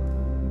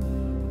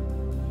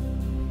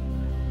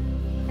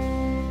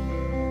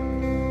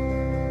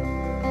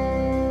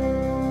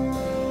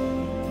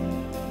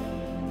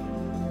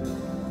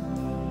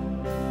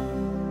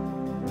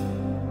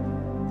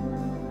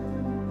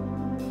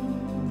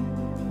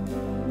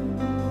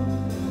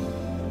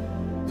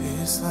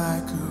 It's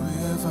like a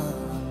river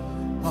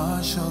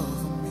wash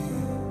over me.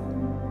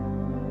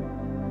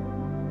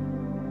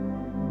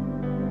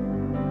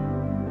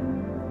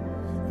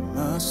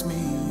 Immerse me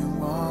in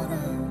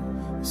water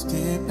as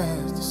deep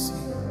as the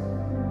sea.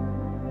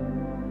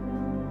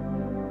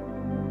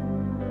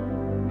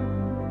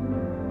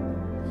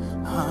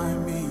 Hide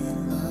me in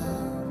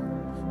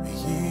love, a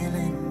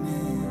healing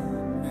in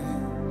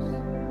grace.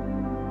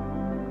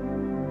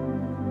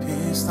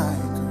 Peace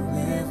like a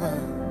river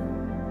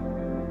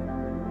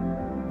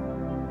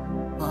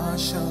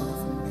wash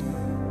over me.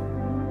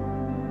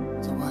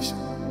 So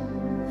worship.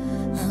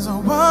 As I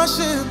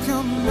worship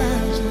your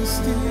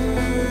majesty,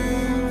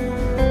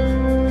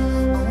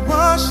 I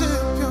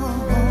worship your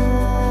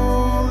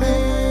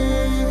holy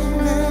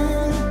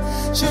name.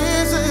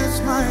 Jesus,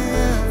 my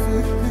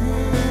everything,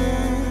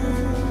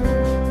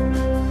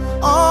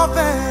 all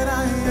that I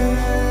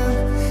am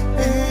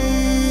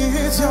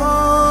is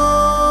yours.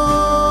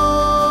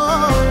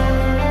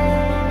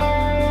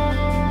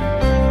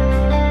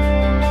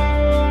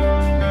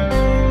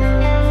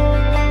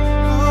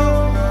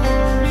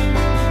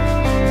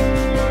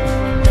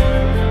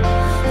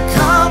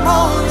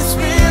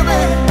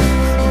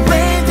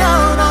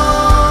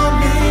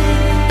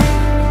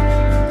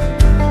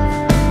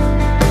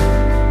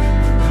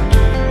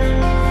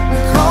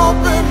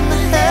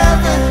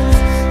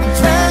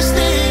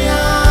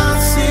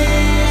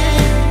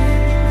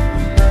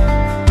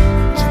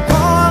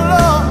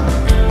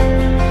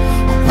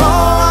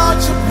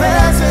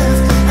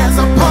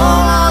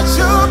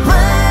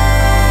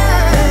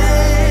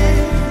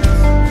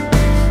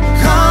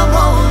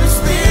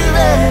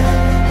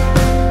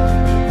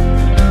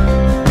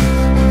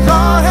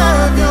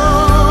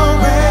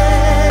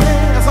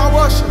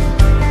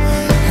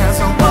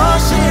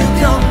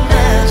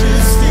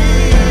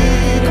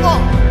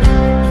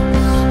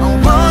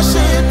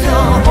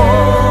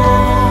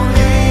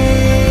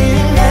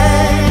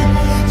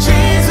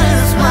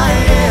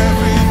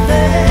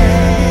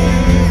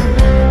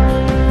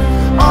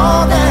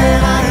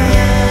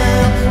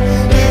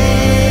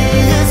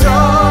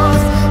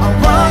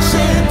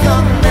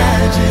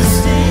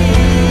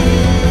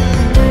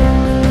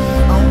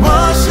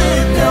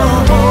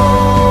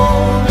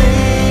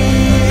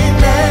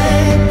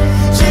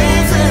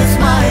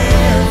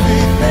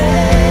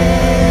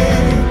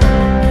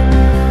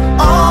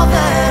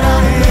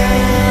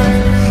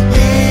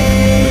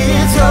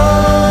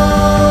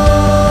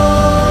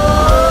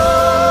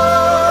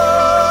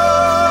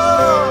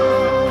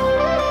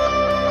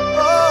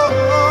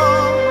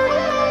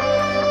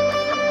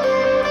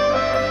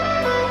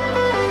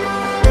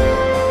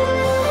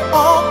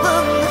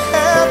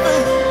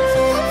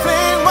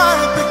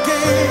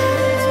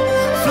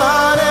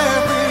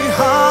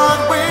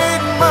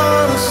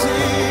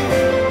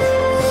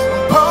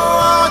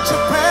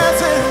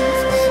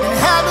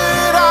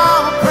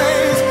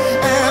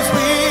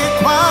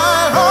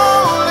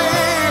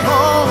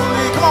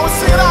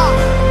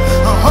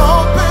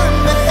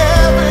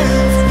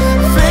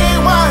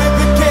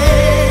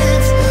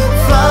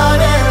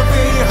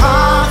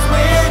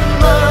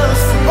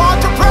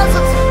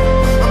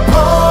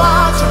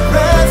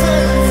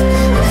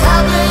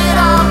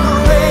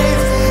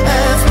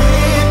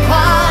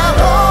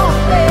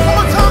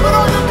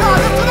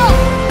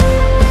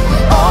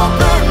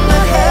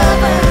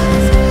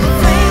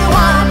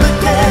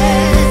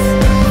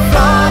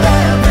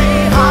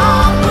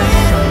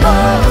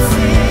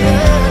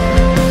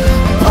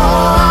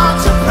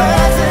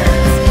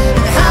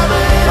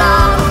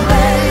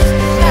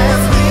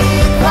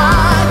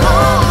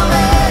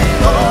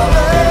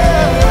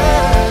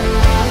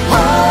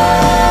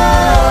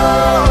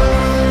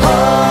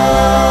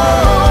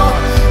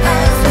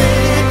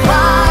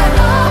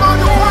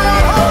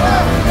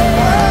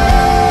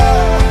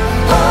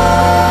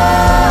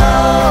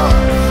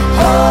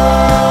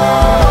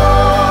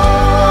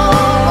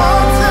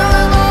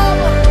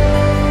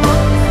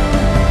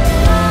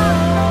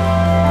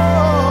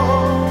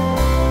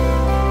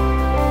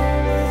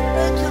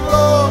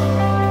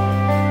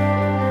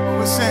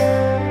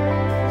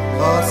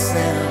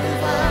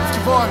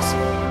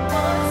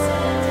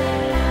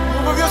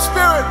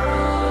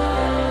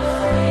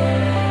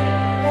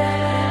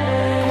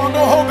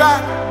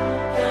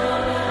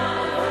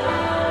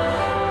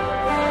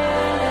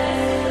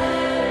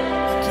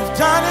 you've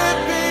done it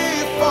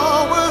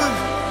before. Will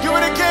you do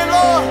it again,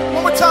 Lord?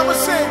 One more time, we'll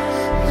sing.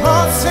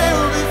 Lord, send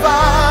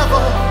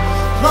revival.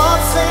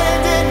 Lord,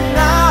 send it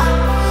now.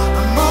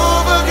 A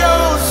move of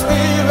your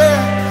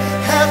spirit.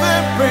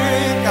 Heaven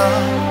break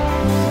out.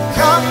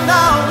 Come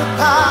down with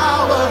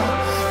power.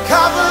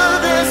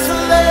 Cover this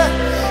land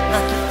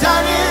like you've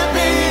done it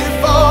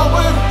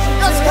before.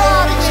 Yes,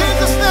 God, in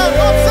Jesus' name,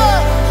 Lord,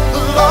 send.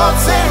 Lord,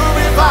 send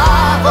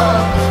revival.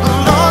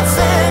 Lord,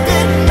 send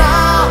it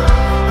now. A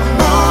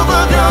move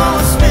of your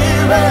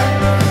spirit.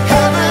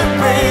 Heaven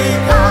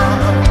break out.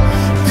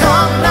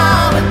 Come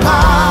down with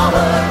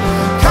power.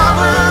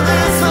 Cover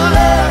this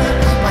land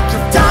like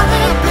you've done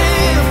it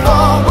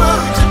before.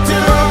 Would you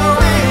do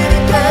it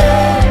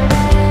again?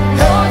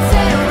 Lord,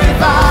 send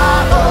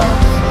revival.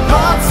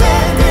 Lord,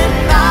 send it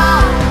now.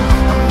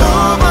 A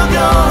move of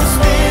your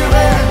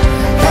spirit.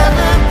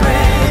 Heaven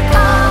break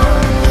out.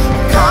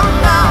 Come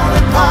down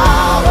with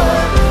power.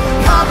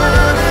 Cover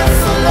this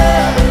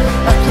land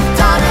like you've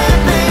done it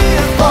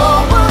before.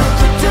 Would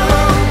you do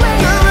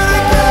it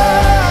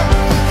again?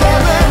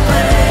 Heaven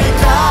break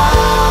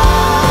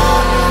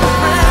out.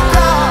 Break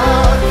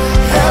out.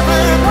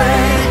 Heaven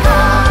break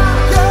out.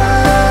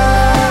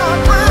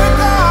 Yeah, break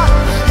out.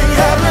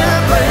 Heaven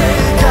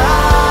break out.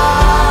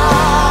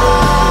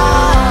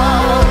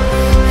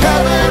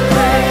 Heaven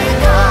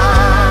break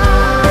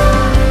out.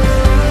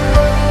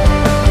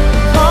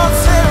 Lord,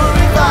 send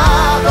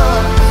revival.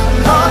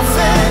 Lord,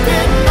 send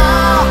it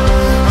now.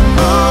 A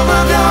move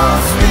of your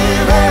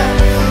spirit.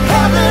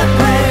 Heaven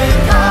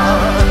break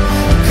out.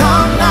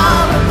 Come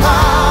down with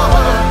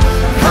power.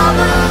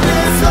 Cover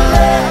this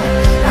land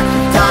like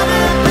you've done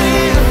it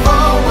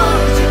before.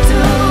 Would you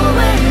do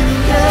it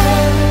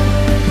again?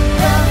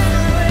 Heaven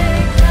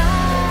break out.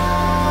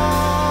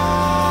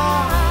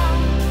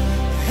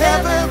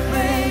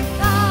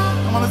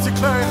 Come on, let's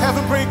declare it.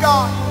 Heaven break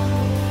out.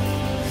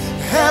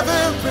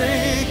 Heaven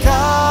break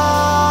out.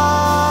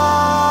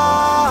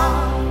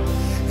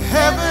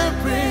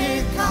 Heaven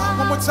break out.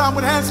 One more time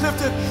with hands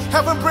lifted.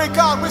 Heaven break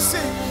out. We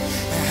sing.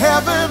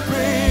 Heaven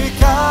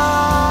break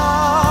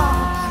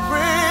out.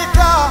 Break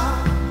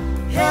out.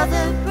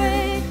 Heaven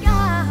break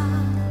out.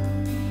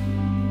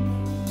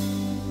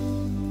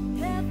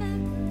 Heaven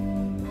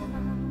break out.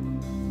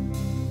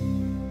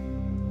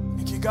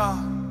 Thank you,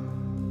 God.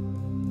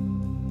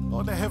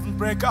 Lord, let heaven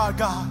break out,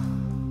 God,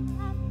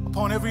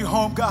 upon every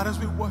home, God, as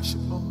we worship,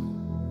 Lord.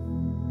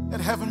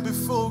 Let heaven be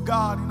full,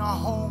 God, in our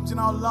homes, in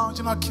our lounge,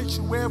 in our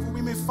kitchen, wherever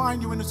we may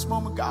find you in this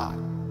moment, God.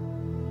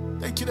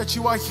 Thank you that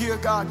you are here,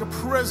 God. Your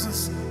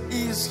presence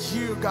is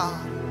here,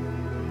 God.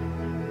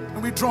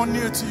 And we draw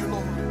near to you,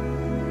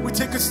 Lord. We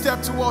take a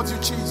step towards you,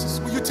 Jesus.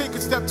 Will you take a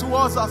step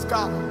towards us,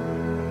 God?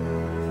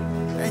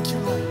 Thank you,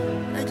 Lord.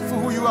 Thank you for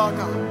who you are,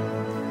 God.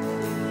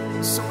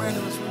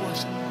 Surrender as we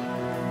worship.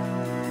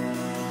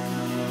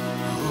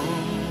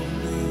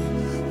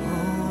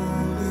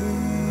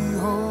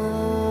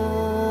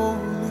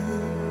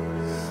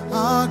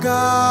 Our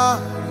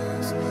God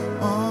is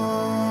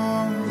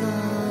on the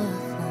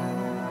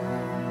throne,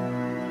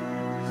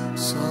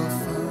 so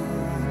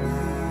firm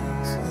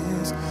is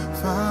His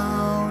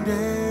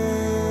foundation,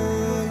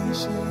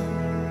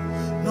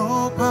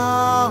 no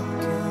power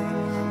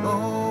can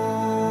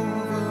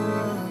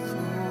overthrow,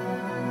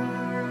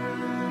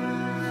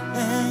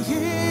 and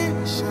He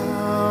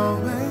shall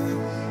reign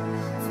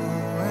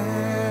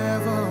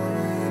forever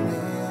and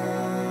ever.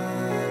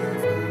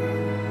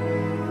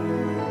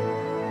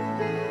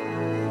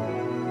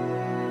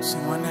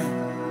 Sing one name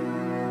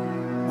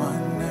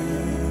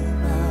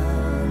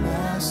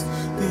outlast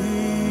the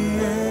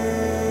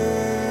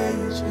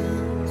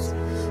ages.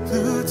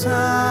 Through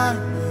time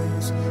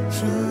is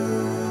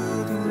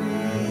true to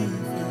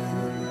reveal.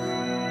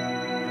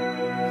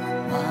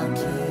 My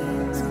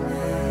King's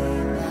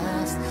name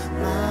last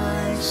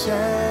like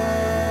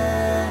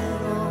shadows.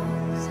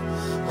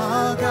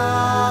 Our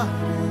God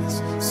is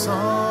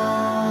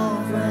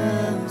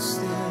sovereign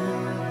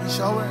still. He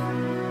shall reign.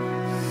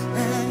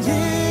 And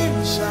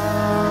He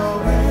shall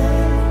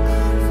reign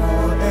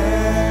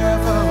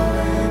forever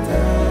and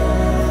ever.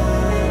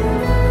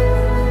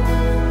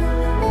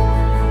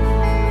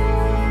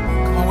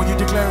 Come on, when you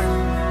declare it.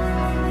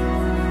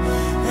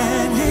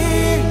 And He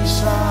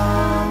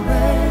shall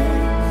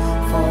reign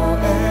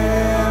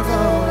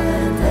forever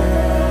and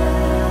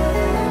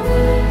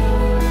ever.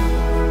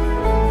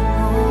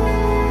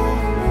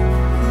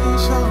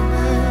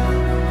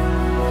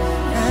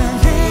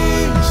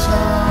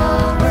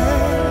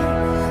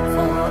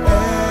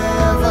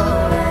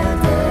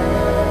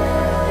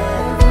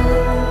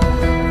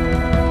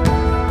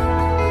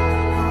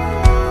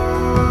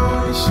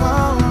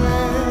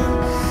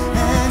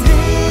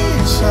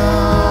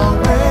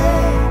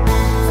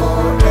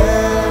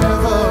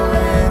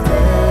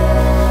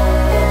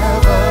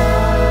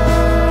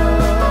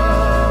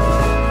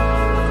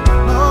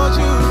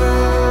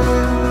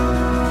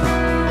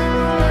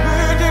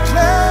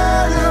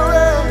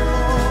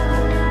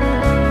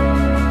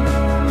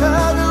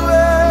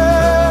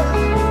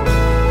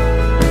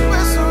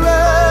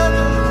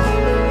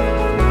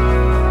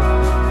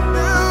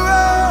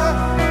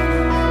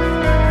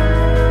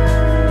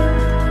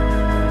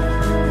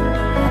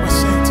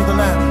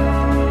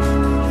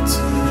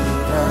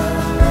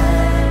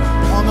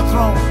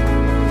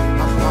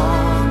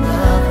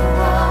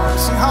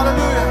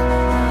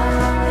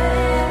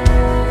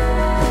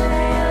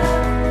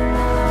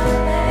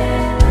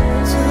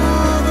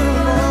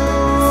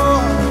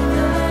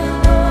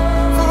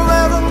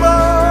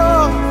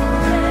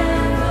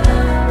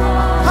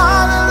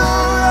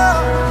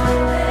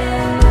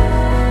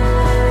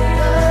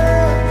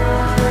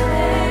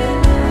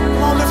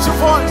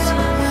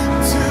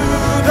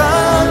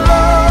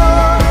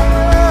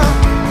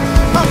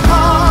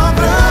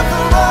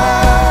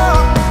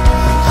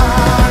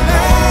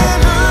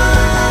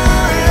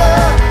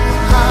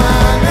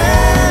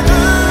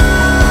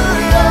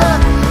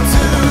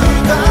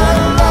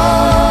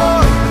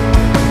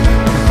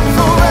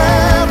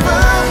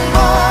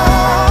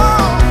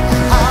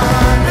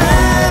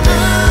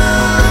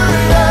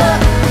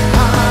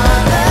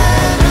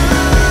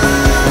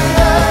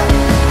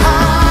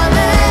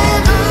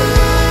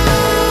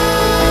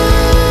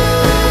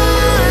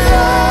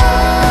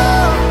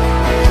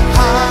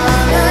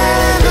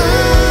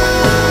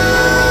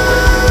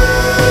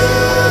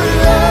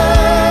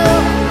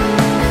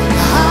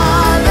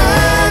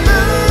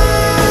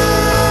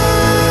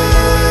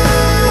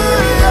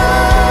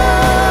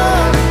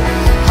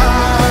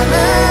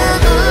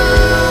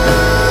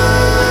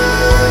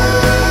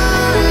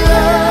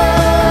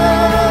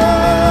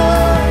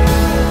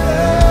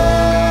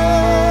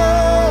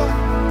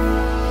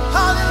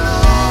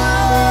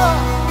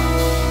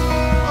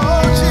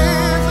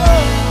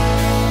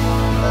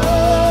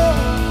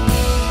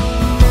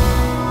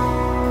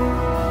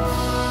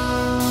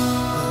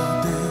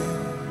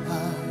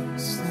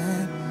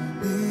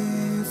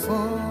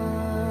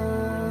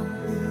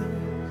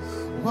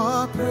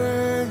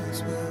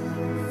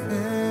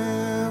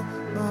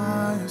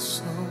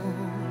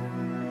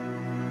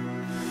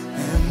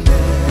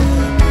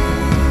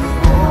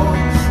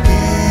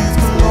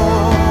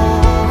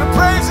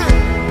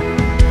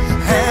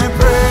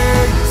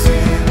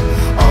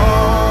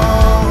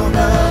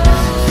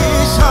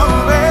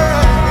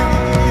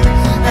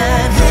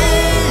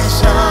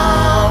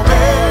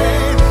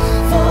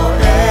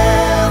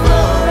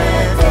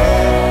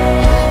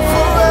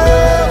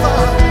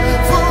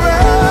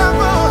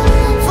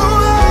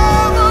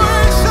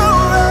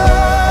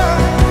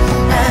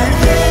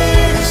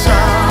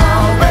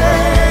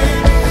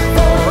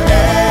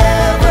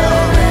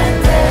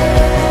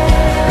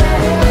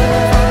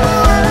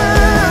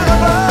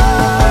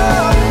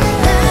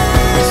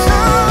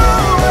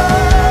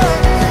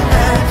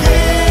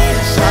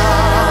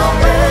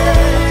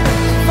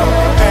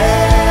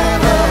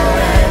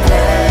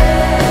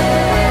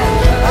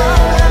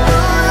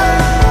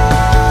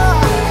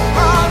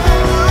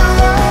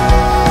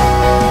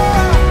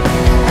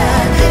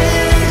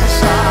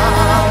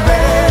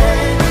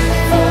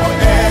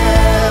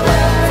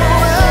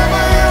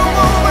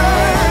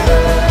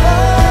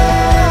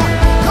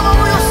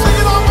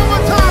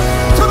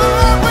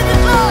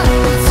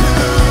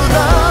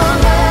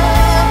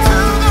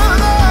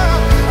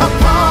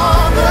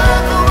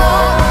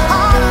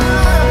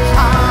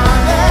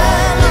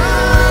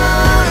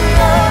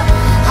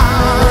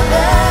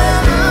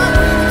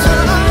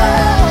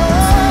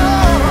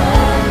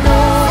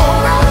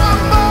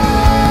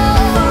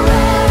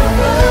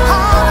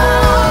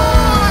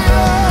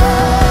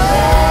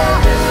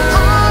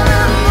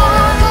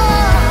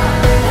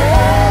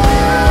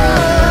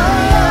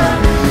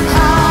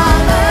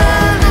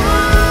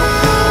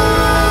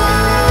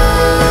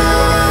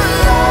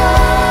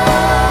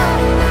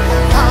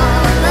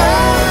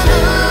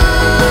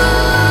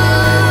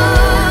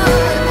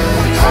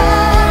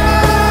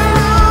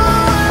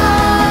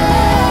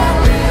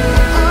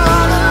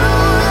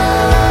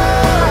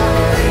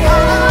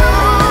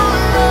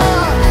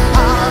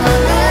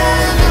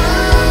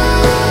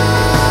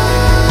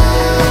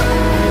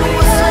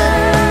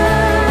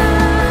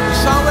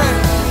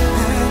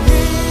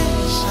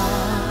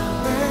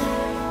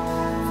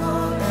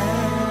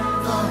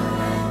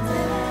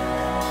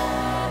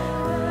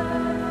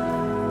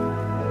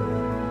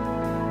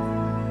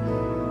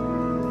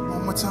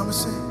 time we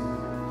sing.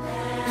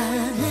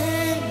 And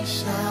he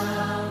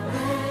shall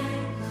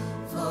reign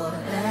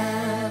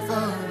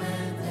forever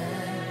and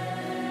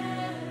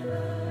ever.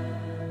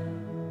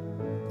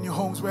 In your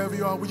homes, wherever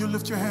you are, will you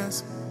lift your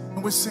hands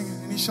and we're singing,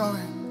 and he shall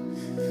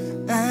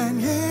reign. And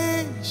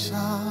he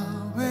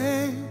shall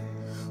reign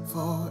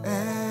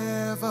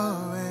forever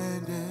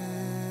and ever.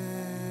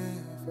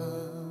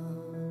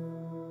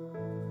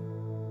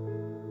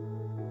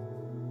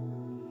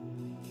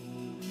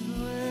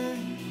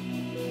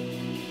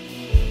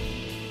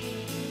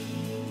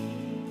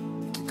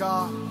 Thank you,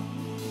 God.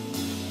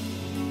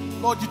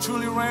 Lord, you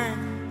truly reign.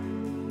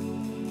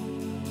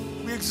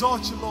 We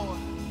exalt you, Lord.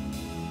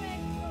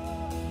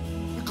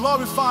 We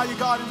glorify you,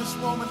 God, in this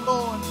moment,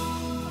 Lord.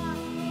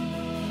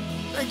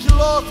 Thank you,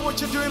 Lord, for what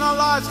you're doing in our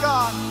lives,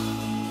 God.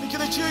 Thank you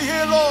that you're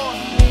here, Lord.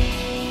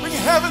 Bring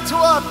heaven to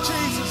us,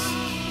 Jesus.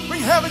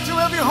 Bring heaven to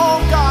every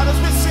home, God, as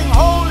we sing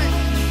holy.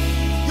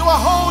 You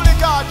are holy,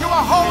 God. You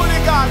are holy,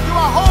 God. You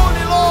are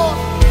holy, Lord.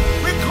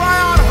 We cry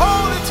out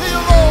holy to you,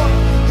 Lord.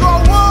 You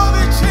are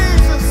worthy,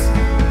 Jesus.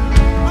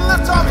 We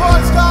lift our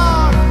voice,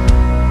 God.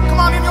 Come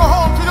on, in your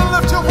home, can you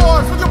lift your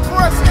voice? Will you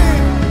press in?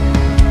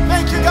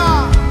 Thank you,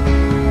 God.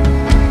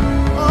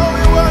 Oh,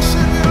 we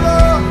worship you,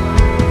 Lord.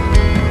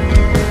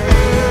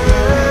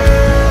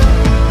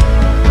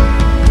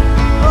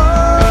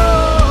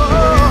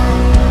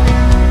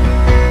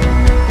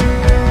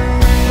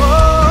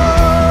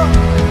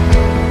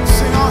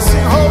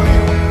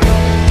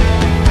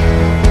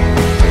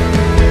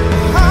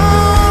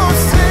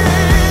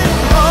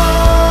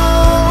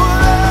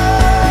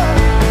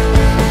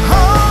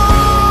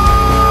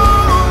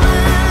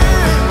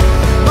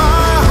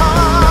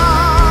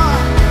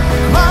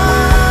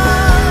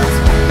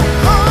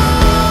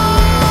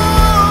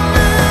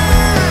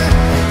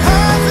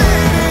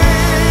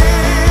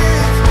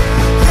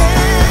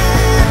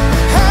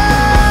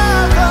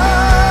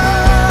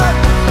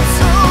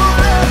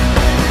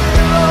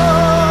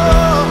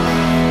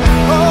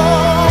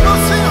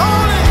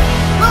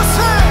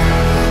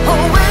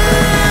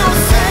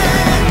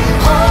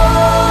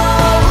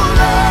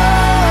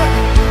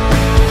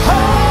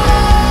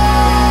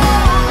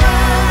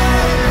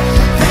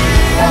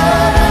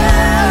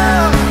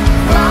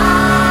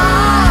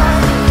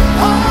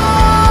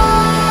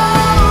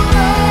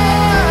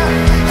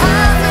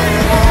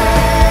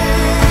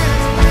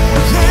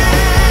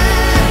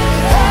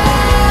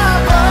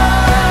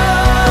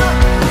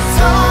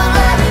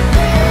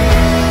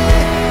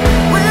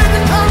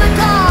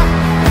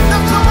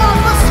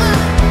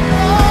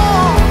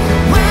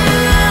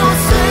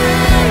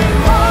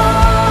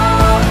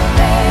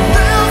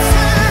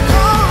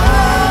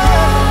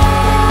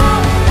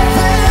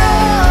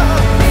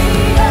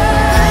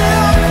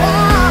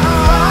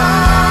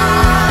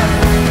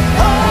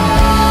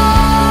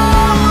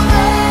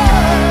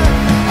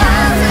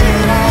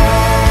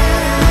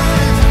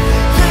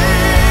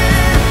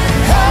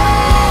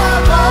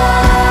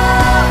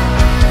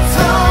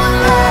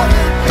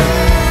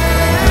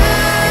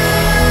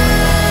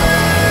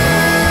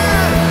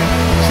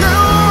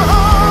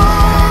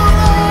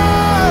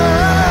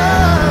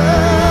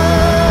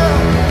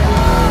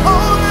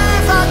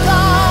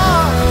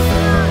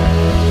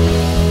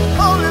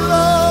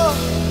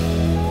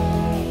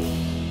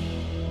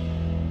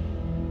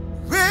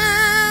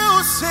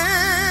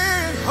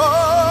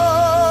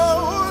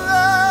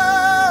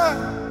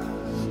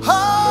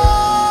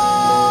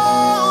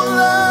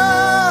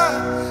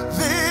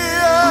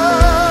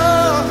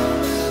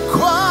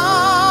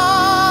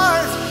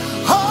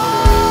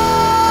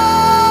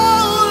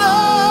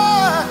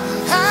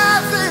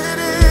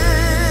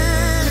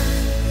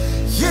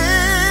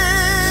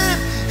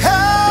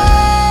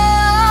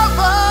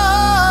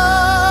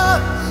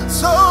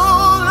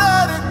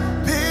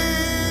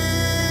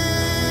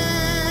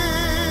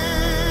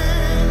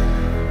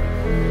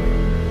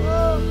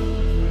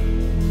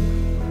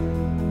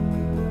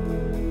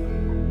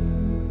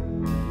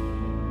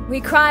 We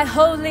cry,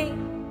 holy,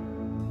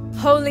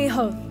 holy,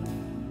 holy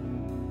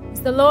is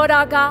the Lord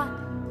our God,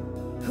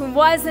 who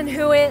was and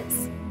who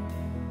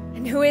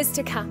is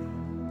to come.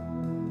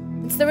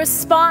 It's the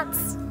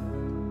response,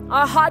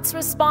 our heart's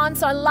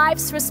response, our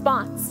life's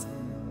response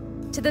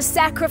to the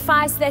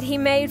sacrifice that He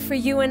made for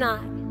you and I,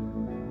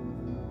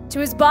 to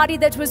His body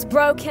that was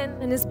broken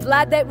and His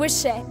blood that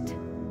was shed.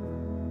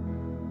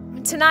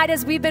 And tonight,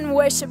 as we've been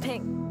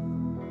worshiping,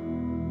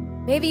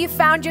 maybe you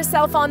found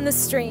yourself on the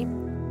stream,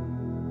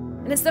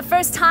 and it's the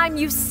first time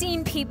you've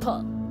seen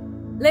people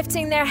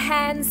lifting their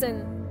hands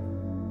and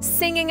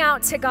singing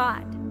out to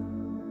God,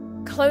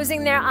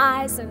 closing their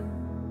eyes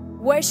and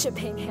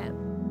worshiping Him.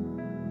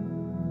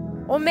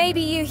 Or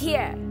maybe you're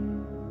here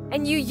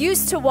and you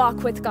used to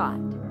walk with God,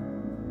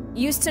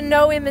 you used to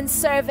know Him and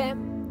serve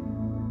Him,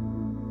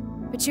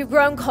 but you've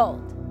grown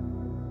cold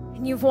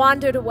and you've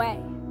wandered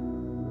away.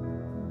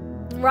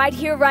 And right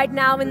here, right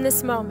now, in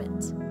this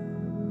moment,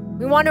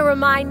 we want to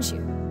remind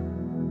you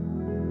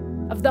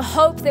of the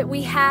hope that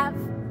we have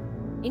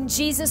in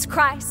Jesus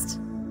Christ,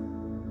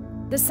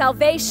 the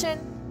salvation,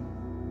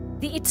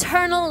 the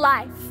eternal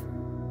life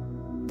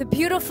the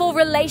beautiful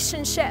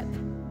relationship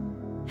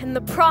and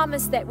the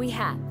promise that we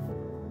have,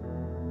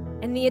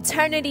 and the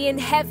eternity in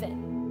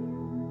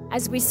heaven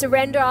as we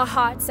surrender our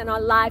hearts and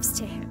our lives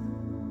to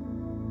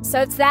Him.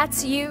 So if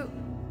that's you,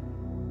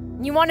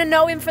 you want to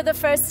know Him for the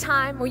first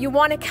time, or you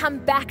want to come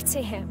back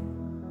to Him,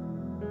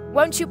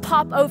 won't you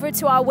pop over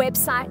to our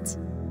website?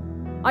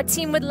 Our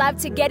team would love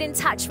to get in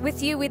touch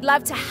with you. We'd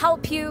love to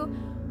help you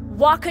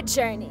walk a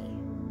journey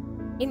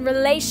in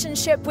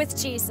relationship with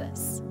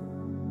Jesus,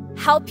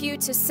 help you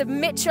to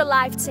submit your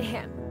life to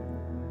Him,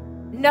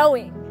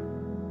 knowing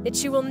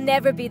that you will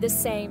never be the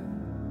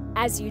same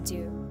as you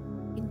do.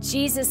 In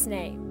Jesus'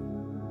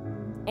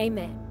 name,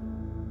 amen.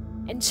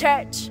 And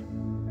church,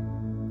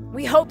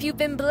 we hope you've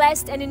been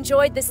blessed and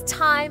enjoyed this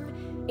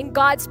time in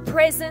God's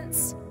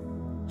presence.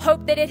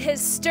 Hope that it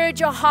has stirred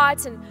your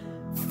heart and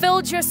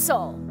filled your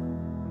soul.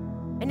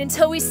 And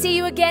until we see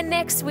you again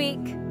next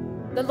week,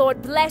 the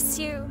Lord bless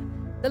you,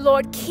 the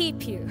Lord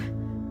keep you,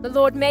 the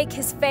Lord make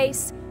His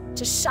face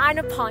to shine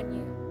upon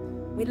you.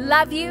 We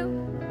love you,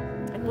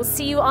 and we'll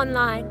see you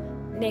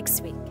online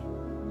next week.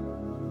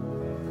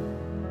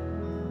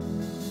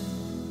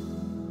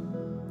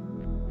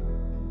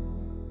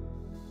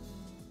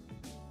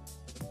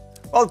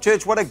 Well,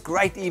 church, what a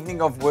great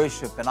evening of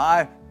worship. And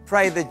I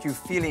pray that you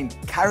feel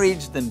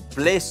encouraged and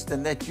blessed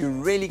and that you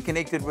really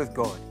connected with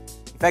God.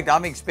 In fact,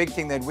 I'm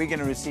expecting that we're going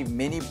to receive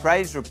many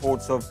praise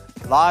reports of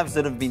lives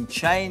that have been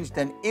changed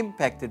and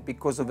impacted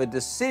because of a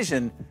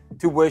decision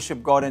to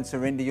worship God and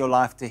surrender your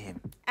life to Him.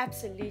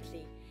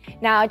 Absolutely.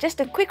 Now, just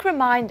a quick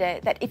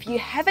reminder that if you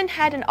haven't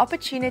had an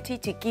opportunity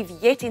to give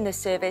yet in the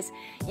service,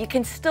 you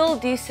can still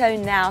do so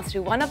now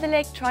through one of the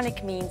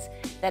electronic means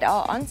that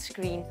are on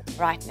screen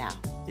right now.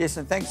 Yes,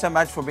 and thanks so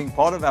much for being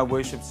part of our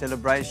worship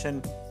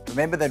celebration.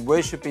 Remember that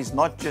worship is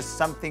not just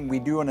something we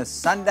do on a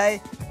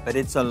Sunday, but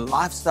it's a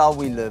lifestyle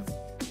we live.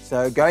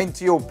 So go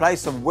into your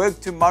place of work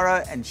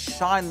tomorrow and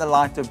shine the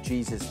light of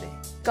Jesus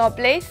there. God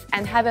bless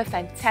and have a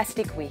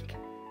fantastic week.